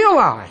you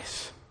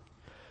realize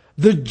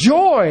the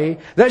joy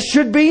that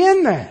should be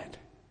in that?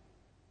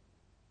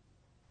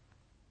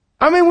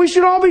 I mean, we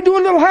should all be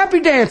doing little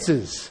happy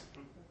dances.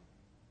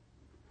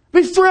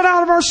 Be thrilled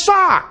out of our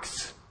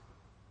socks.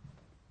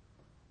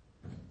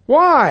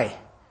 Why?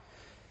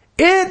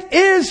 It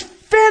is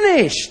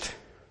finished.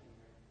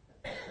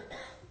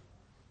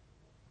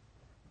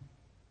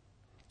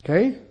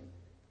 Okay?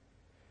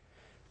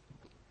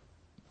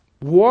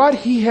 What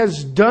He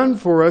has done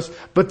for us.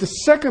 But the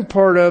second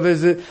part of it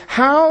is that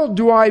how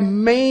do I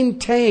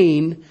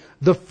maintain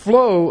the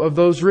flow of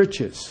those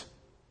riches?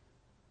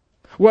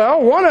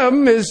 Well, one of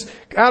them is,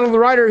 out of the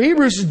writer of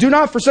Hebrews, is do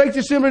not forsake the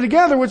assembly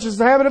together, which is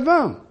the habit of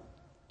them.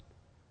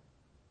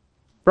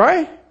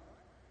 Right?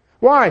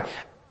 Why?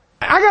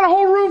 I got a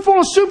whole room full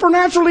of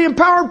supernaturally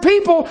empowered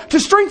people to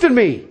strengthen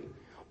me.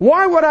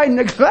 Why would I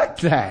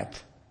neglect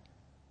that?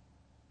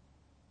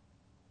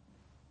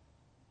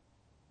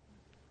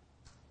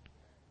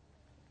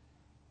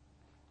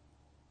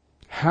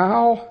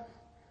 How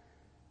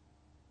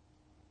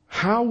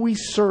we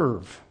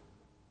serve.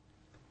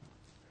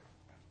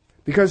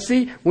 Because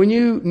see, when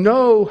you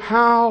know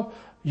how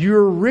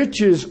your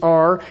riches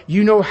are,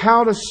 you know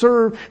how to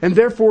serve, and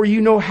therefore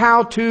you know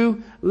how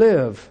to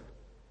live.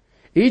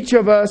 Each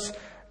of us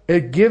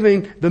is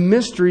giving the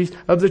mysteries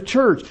of the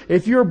church.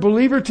 If you're a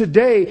believer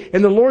today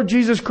in the Lord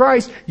Jesus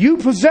Christ, you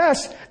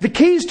possess the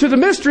keys to the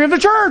mystery of the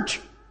church.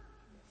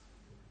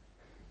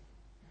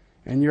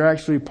 And you're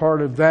actually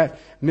part of that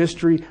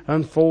mystery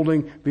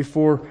unfolding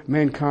before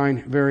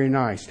mankind. Very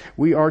nice.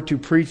 We are to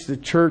preach the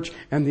church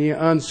and the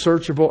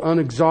unsearchable,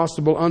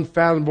 unexhaustible,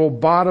 unfathomable,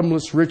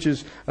 bottomless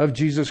riches of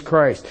Jesus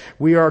Christ.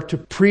 We are to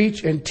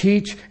preach and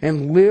teach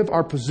and live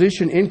our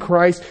position in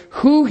Christ,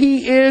 who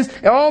He is,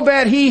 all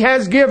that He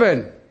has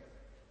given,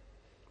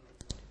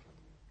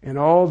 and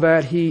all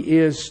that He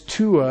is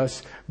to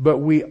us. But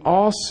we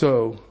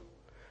also,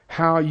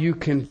 how you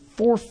can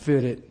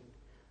forfeit it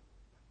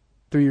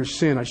through your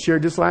sin. I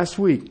shared this last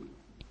week.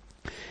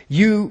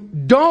 You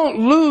don't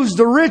lose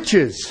the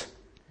riches.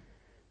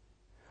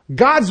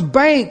 God's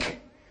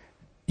bank,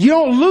 you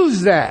don't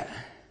lose that.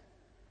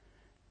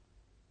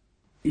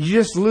 You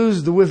just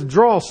lose the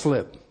withdrawal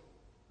slip.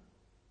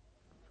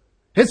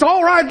 It's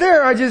all right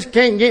there. I just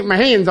can't get my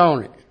hands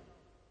on it.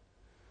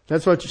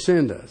 That's what your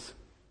sin does.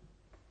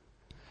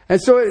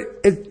 And so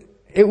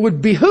it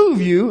would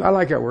behoove you. I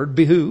like that word,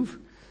 behoove.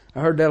 I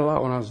heard that a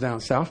lot when I was down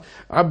south.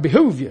 I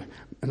behoove you.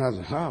 And I was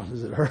like, oh,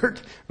 does it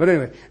hurt? But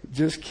anyway,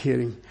 just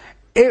kidding.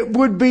 It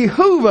would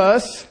behoove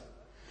us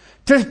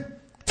to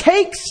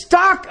take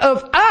stock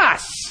of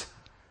us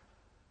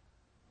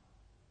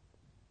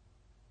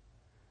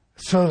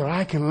so that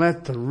I can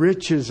let the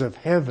riches of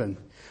heaven,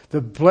 the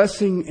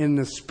blessing and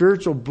the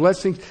spiritual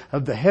blessings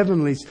of the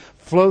heavenlies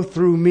flow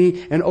through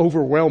me and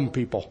overwhelm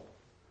people.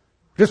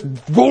 Just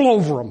roll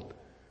over them.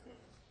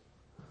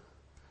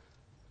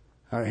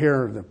 I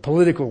hear the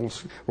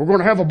politicals, we're going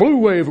to have a blue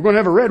wave, we're going to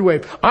have a red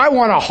wave. I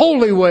want a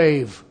holy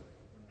wave.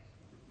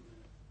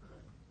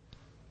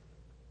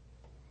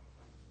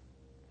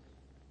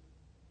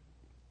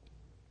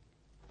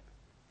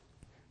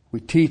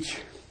 We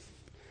teach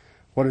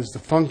what is the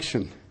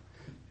function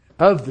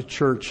of the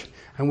church,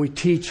 and we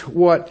teach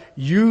what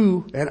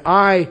you and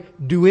I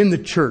do in the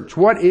church.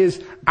 What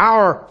is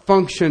our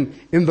function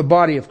in the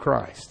body of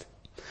Christ?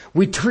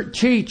 We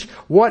teach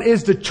what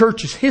is the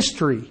church's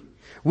history.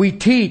 We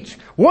teach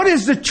what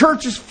is the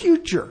church's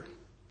future.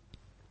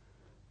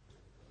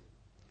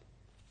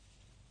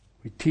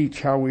 We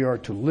teach how we are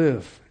to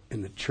live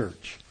in the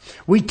church.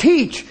 We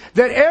teach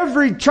that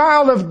every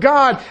child of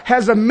God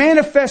has a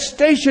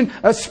manifestation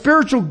of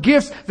spiritual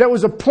gifts that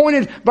was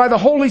appointed by the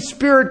Holy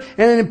Spirit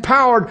and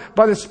empowered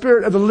by the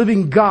Spirit of the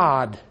living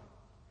God,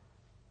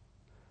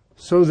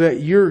 so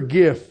that your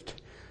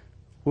gift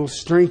will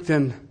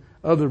strengthen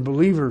other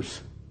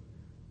believers.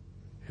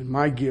 And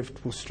my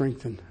gift will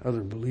strengthen other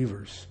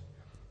believers.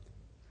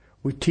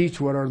 We teach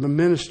what are the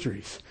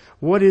ministries.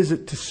 What is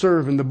it to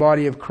serve in the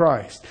body of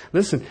Christ?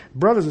 Listen,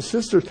 brothers and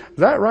sisters,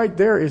 that right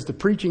there is the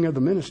preaching of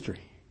the ministry.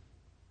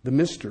 The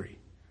mystery.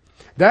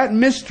 That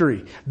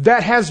mystery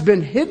that has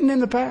been hidden in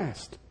the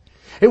past.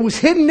 It was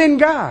hidden in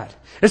God.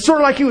 It's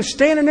sort of like He was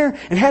standing there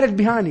and had it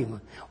behind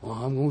Him. Well,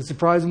 I'm going to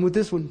surprise Him with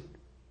this one.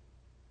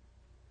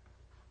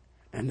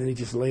 And then He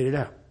just laid it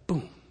out.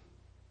 Boom.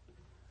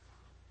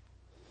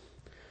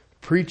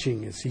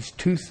 Preaching is these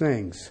two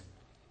things.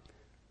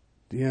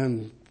 The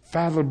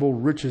unfathomable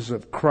riches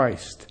of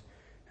Christ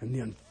and the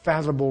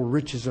unfathomable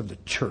riches of the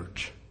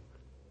church.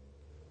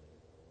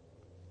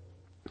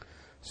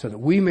 So that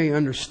we may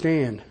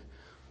understand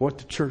what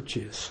the church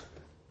is.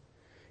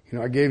 You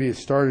know, I gave you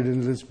started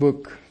into this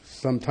book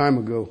some time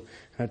ago.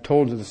 I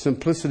told you the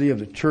simplicity of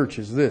the church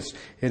is this.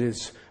 It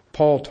is,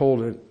 Paul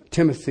told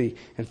Timothy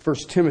in 1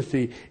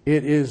 Timothy,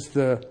 it is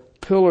the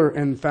pillar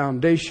and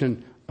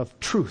foundation of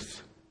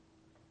truth.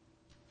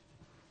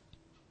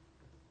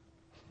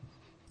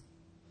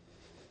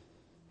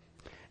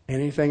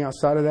 Anything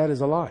outside of that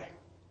is a lie.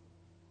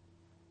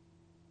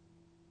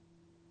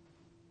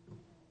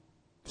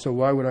 So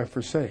why would I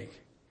forsake?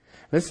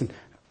 Listen,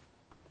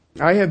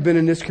 I have been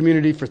in this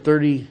community for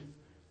 35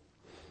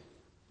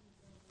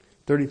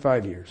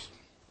 years.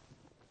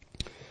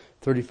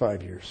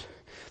 35 years.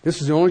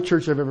 This is the only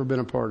church I've ever been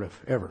a part of,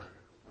 ever.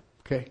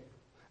 Okay?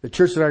 The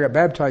church that I got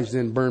baptized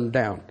in burned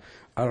down.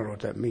 I don't know what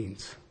that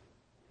means.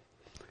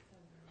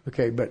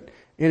 Okay, but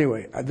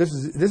anyway, this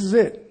is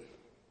it.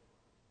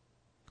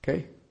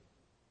 Okay?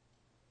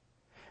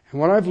 And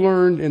what I've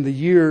learned in the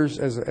years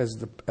as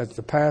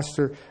the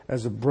pastor,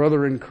 as a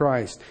brother in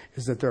Christ,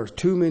 is that there are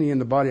too many in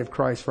the body of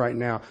Christ right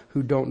now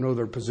who don't know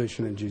their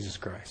position in Jesus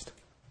Christ.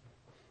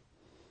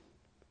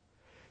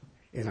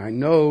 And I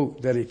know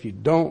that if you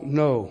don't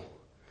know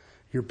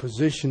your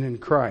position in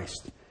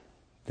Christ,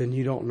 then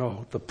you don't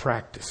know the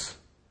practice.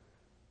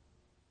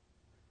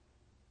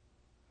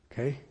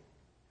 Okay?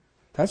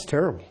 That's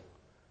terrible.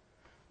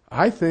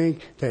 I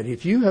think that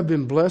if you have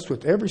been blessed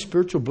with every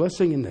spiritual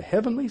blessing in the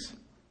heavenlies,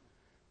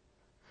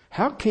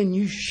 how can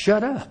you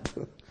shut up?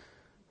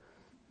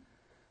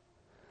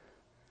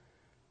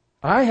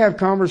 I have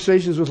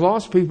conversations with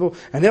lost people,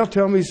 and they'll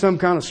tell me some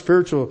kind of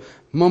spiritual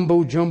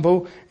mumbo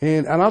jumbo,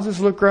 and I'll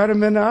just look right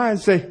them in the eye and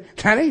say,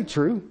 that ain't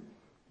true.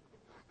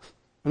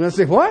 And they'll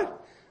say,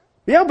 what?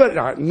 Yeah,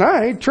 but no,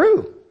 it ain't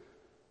true.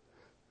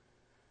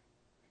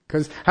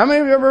 Because how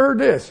many of you ever heard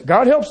this?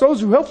 God helps those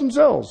who help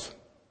themselves.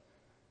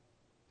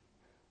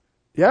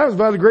 Yeah, it was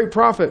by the great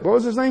prophet. What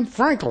was his name?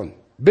 Franklin.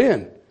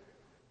 Ben.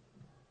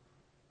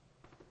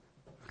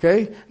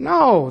 Okay?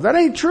 No, that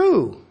ain't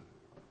true.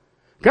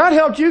 God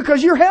helped you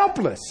because you're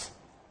helpless.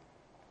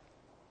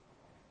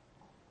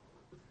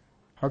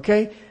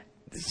 Okay?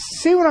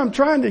 See what I'm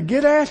trying to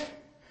get at?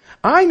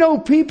 I know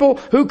people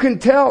who can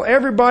tell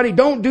everybody,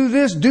 don't do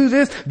this,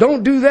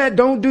 don't do that,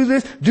 don't do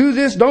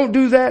this, don't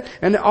do that,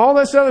 and all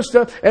this other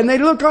stuff, and they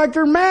look like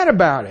they're mad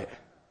about it.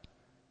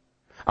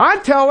 I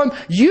tell them,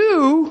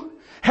 you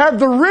have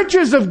the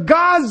riches of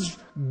God's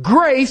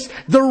grace,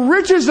 the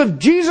riches of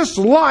Jesus'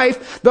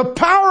 life, the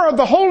power of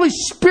the Holy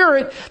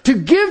Spirit to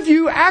give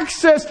you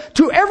access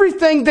to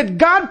everything that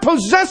God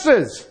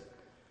possesses.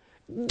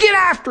 Get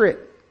after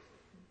it.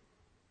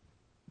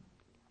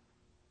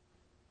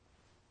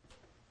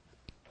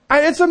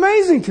 It's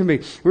amazing to me.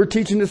 We were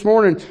teaching this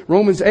morning,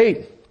 Romans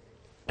 8.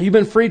 You've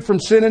been freed from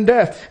sin and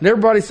death. And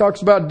everybody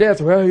talks about death.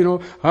 Well, you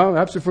know, I'm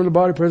absent from the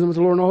body, present with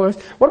the Lord and all that.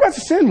 What about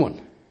the sin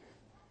one?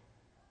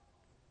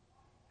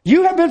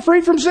 You have been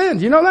freed from sin.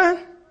 Do you know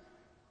that?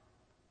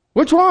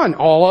 Which one?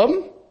 All of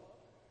them.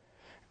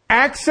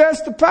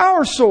 Access the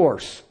power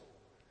source.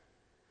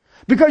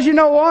 Because you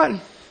know what?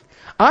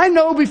 I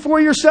know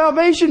before your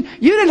salvation,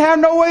 you didn't have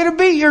no way to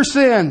beat your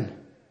sin.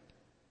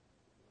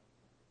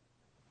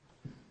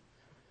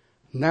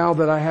 Now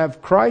that I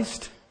have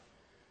Christ,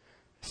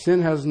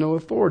 sin has no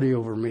authority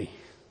over me.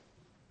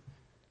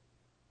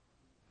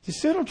 You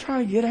see what I'm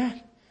trying to get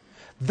at?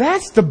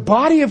 That's the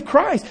body of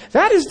Christ.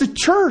 That is the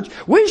church.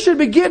 We should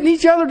be getting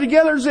each other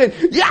together and saying,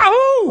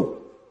 Yahoo!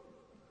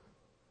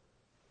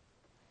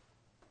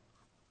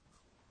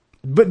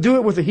 But do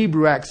it with a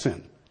Hebrew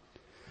accent.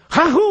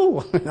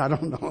 Yahoo! I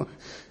don't know.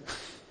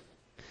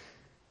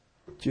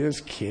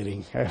 Just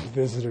kidding. I have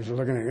visitors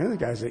looking at me. This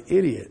guy's an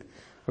idiot.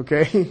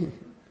 Okay?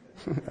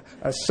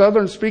 A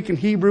southern speaking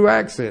Hebrew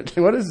accent.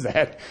 What is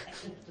that?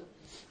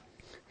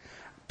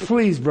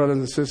 Please, brothers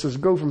and sisters,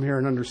 go from here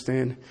and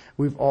understand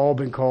we've all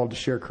been called to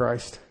share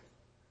Christ.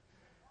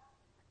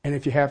 And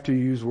if you have to,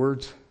 use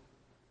words.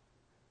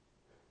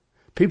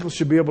 People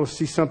should be able to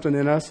see something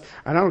in us.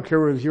 And I don't care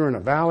whether you're in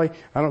a valley.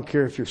 I don't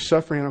care if you're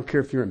suffering. I don't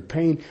care if you're in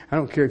pain. I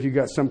don't care if you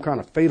got some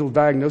kind of fatal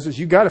diagnosis.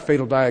 You got a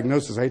fatal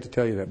diagnosis. I hate to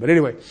tell you that. But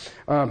anyway,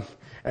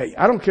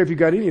 I don't care if you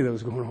got any of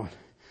those going on.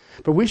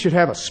 But we should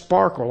have a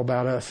sparkle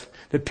about us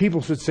that people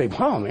should say,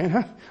 wow,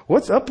 man,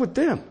 what's up with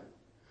them?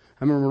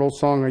 I remember an old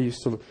song I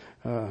used to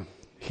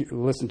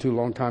listen to a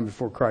long time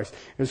before Christ.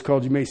 It was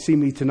called, You May See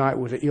Me Tonight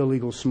with an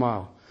Illegal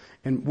Smile.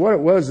 And what it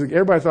was,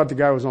 everybody thought the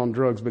guy was on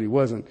drugs, but he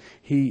wasn't.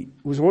 He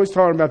was always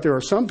talking about there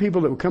are some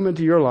people that will come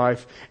into your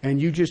life and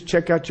you just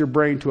check out your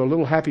brain to a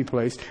little happy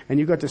place and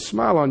you got this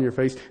smile on your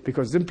face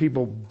because them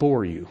people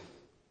bore you.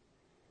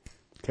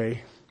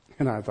 Okay?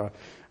 And I've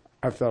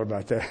thought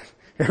about that.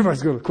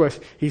 Everybody's going to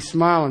question, he's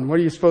smiling. What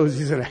do you suppose?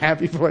 He's in a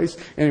happy place?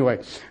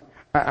 Anyway,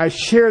 I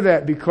share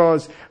that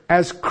because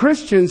as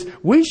Christians,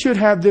 we should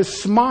have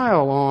this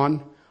smile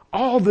on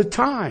all the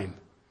time.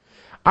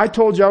 I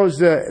told you I was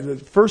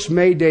the first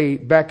May Day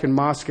back in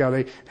Moscow.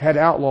 They had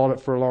outlawed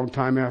it for a long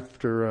time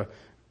after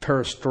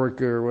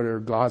perestroika or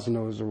whatever,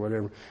 glasnost or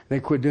whatever.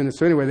 They quit doing it.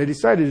 So anyway, they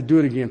decided to do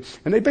it again.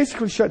 And they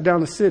basically shut down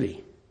the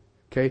city.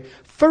 Okay?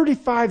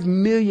 35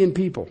 million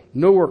people.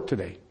 No work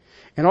today.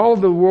 And all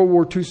of the World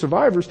War II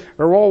survivors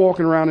are all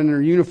walking around in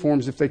their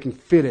uniforms if they can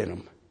fit in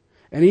them.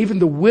 And even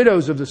the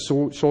widows of the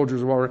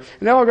soldiers were all around.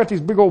 And they all got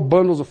these big old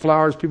bundles of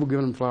flowers, people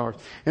giving them flowers.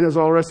 And there's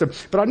all the rest of them.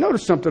 But I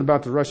noticed something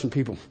about the Russian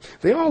people.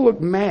 They all look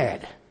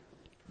mad.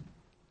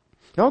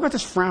 They all got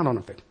this frown on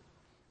their face.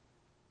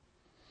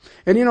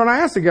 And and I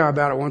asked the guy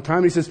about it one time.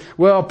 And he says,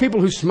 well, people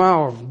who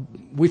smile,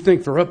 we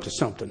think they're up to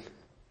something.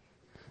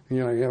 And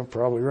you're like, yeah,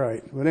 probably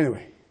right. But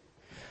anyway.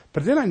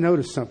 But then I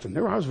noticed something.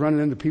 I was running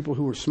into people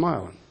who were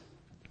smiling.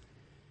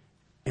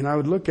 And I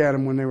would look at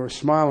them when they were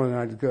smiling, and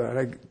I'd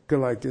go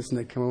like this, and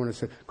they'd come over and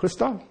say,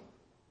 Christoph?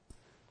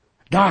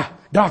 Da,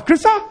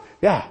 Christoph?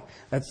 Yeah,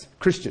 that's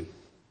Christian.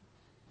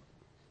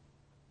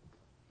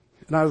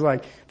 And I was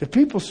like, the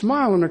people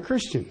smile when they're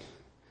Christian.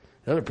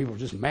 The other people are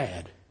just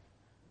mad.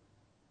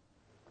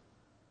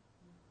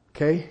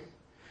 Okay?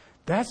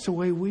 That's the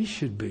way we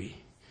should be.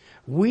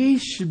 We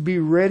should be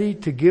ready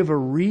to give a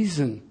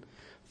reason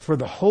for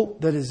the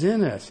hope that is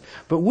in us.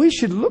 But we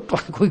should look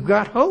like we've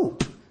got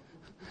hope.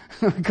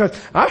 Because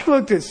I've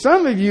looked at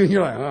some of you and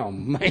you're like, oh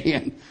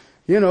man.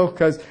 You know,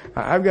 because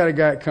I've got a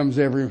guy that comes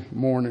every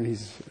morning.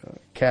 He's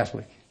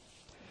Catholic.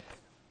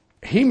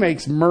 He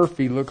makes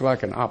Murphy look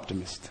like an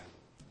optimist.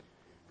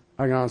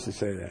 I can honestly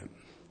say that.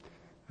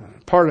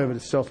 Part of it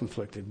is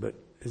self-inflicted, but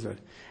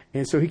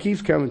and so he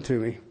keeps coming to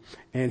me,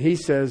 and he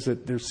says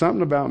that there's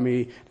something about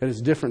me that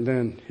is different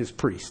than his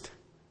priest.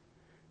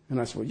 And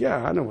I said, well,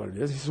 yeah, I know what it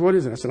is. He said, what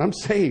is it? I said, I'm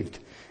saved.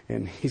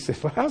 And he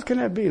said, well, how can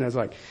that be? And I was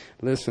like,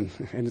 listen.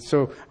 And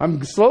so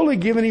I'm slowly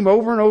giving him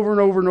over and over and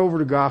over and over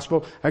the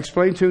gospel. I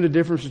explained to him the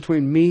difference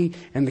between me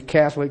and the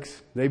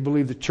Catholics. They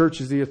believe the church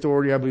is the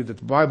authority. I believe that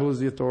the Bible is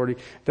the authority.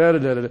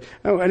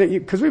 Oh, and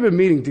because we've been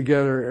meeting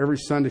together every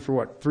Sunday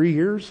for 3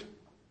 years?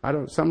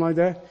 Something like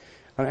that.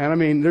 And I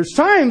mean, there's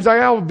times,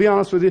 I'll be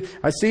honest with you,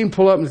 I see him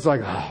pull up and it's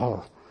like,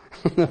 oh,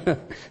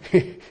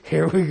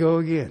 here we go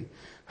again.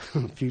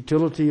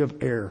 Futility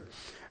of error.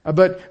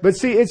 But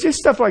see, it's just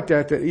stuff like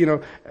that,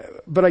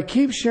 but I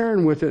keep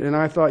sharing with it, and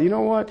I thought, you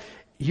know what?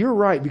 You're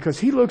right, because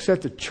he looks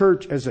at the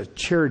church as a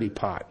charity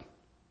pot.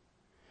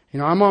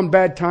 I'm on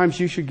bad times,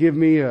 you should give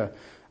me a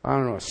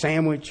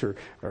sandwich or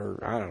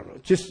I don't know,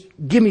 just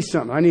give me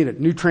something. I need a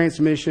new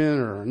transmission,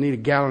 or I need a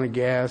gallon of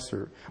gas,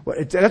 or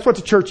that's what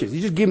the church is. You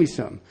just give me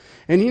something.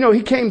 And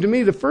he came to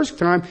me the first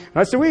time, and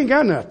I said, we ain't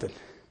got nothing.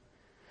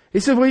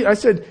 He said, I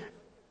said,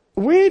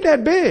 we ain't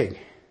that big.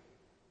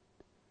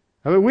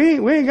 I mean,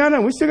 we ain't got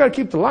nothing. We still got to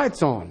keep the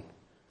lights on.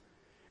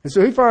 And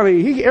so every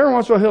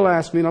once in a while he'll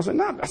ask me, and I'll say,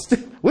 no,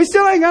 we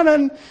still ain't got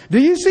nothing. Do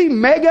you see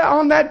mega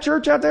on that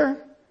church out there?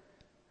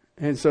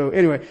 And so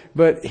anyway,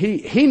 but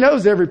he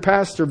knows every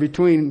pastor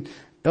between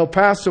El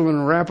Paso and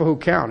Arapahoe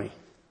County.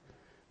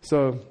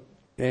 So,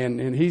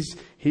 and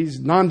he's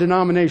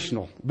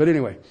non-denominational. But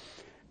anyway,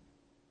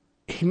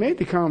 he made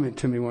the comment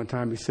to me one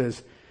time. He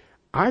says,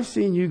 I've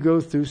seen you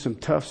go through some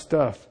tough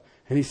stuff.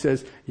 And he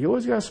says, you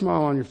always got a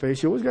smile on your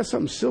face. You always got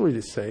something silly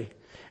to say.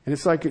 And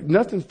it's like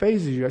nothing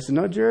phases you. I said,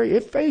 no, Jerry,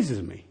 it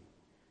phases me.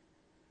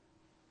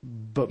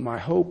 But my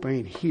hope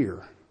ain't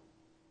here.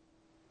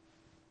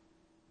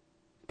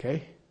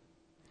 Okay?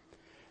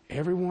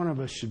 Every one of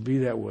us should be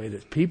that way,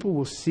 that people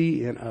will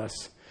see in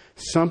us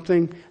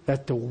something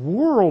that the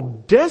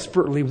world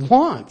desperately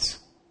wants.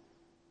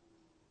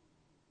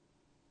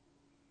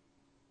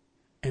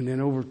 And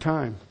then over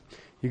time,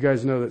 you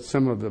guys know that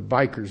some of the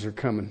bikers are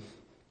coming.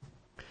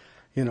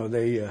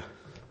 They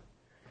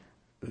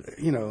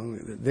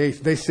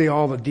say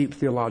all the deep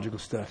theological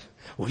stuff.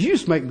 Well, you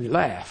just make me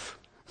laugh.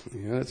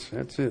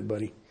 That's it,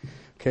 buddy.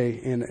 Okay,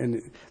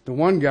 and the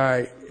one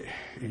guy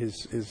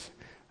is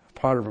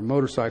part of a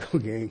motorcycle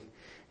gang,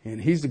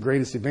 and he's the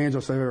greatest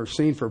evangelist I've ever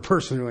seen for a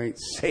person who ain't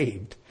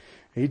saved.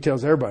 And he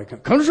tells everybody,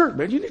 come to church,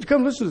 man. You need to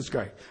come listen to this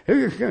guy.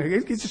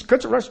 He just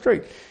cuts it right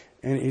straight.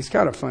 And he's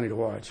kind of funny to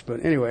watch.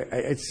 But anyway,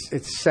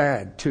 it's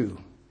sad too.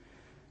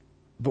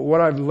 But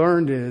what I've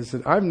learned is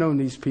that I've known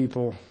these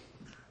people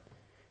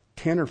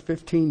 10 or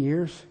 15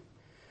 years.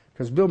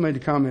 Because Bill made a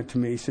comment to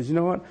me. He says, you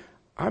know what?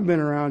 I've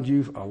been around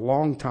you a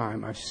long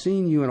time. I've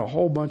seen you in a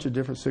whole bunch of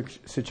different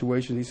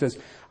situations. He says,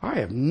 I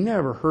have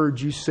never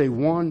heard you say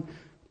one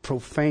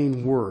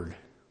profane word.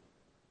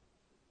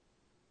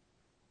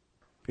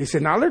 He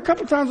said, now there are a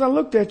couple of times I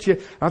looked at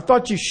you. I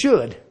thought you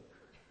should.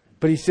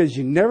 But he says,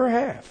 you never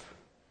have.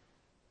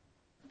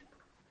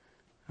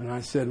 And I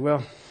said,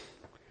 well,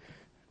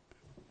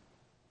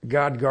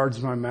 God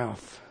guards my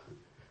mouth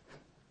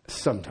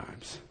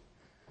sometimes.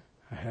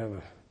 I have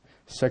a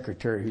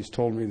secretary who's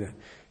told me that,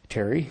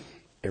 Terry,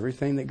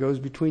 everything that goes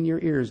between your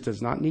ears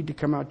does not need to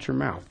come out your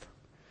mouth.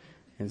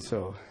 And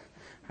so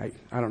I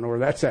don't know where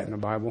that's at in the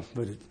Bible,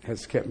 but it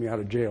has kept me out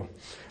of jail.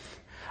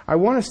 I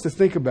want us to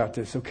think about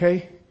this,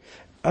 okay?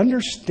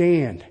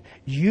 Understand,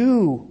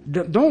 you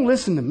don't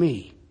listen to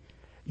me.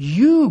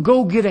 You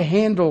go get a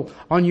handle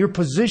on your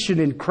position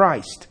in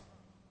Christ.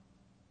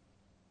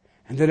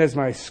 And then as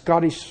my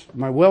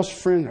Welsh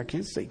friend, I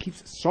can't say,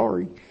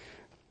 sorry.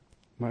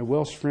 My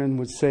Welsh friend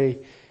would say,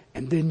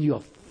 and then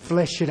you'll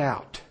flesh it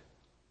out.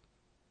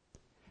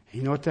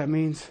 You know what that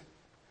means?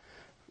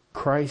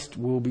 Christ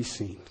will be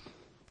seen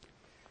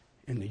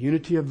in the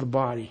unity of the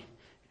body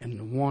and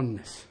the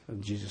oneness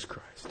of Jesus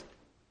Christ.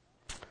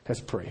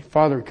 Let's pray.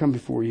 Father, we come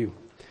before you.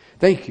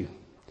 Thank you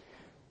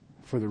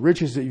for the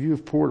riches that you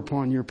have poured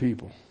upon your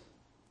people.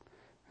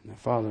 And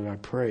Father, I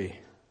pray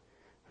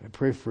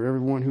for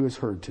everyone who has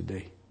heard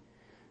today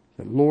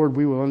that, Lord,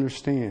 we will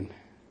understand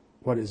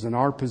what is in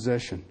our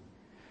possession.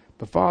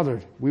 But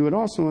Father, we would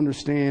also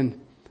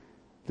understand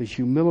the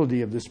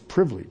humility of this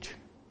privilege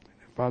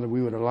Father,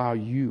 we would allow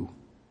you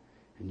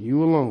and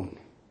you alone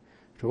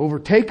to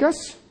overtake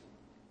us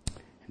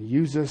and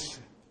use us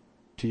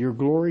to your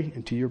glory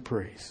and to your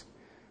praise.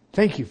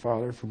 Thank you,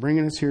 Father, for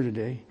bringing us here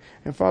today.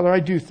 And Father, I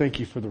do thank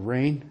you for the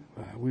rain.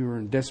 We were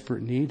in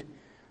desperate need.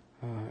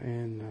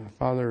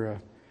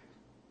 Father,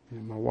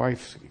 my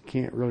wife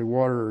can't really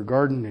water her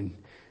garden, and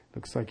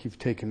looks like you've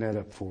taken that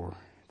up for her.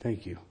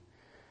 Thank you.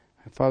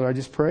 And Father, I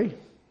just pray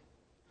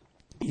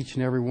each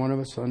and every one of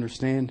us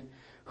understand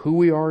who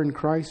we are in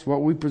Christ,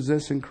 what we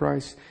possess in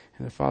Christ,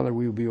 and that, Father,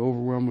 we will be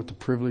overwhelmed with the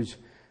privilege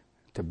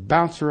to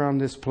bounce around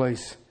this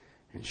place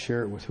and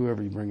share it with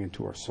whoever you bring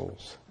into our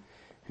souls.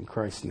 In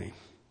Christ's name,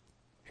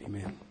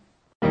 amen.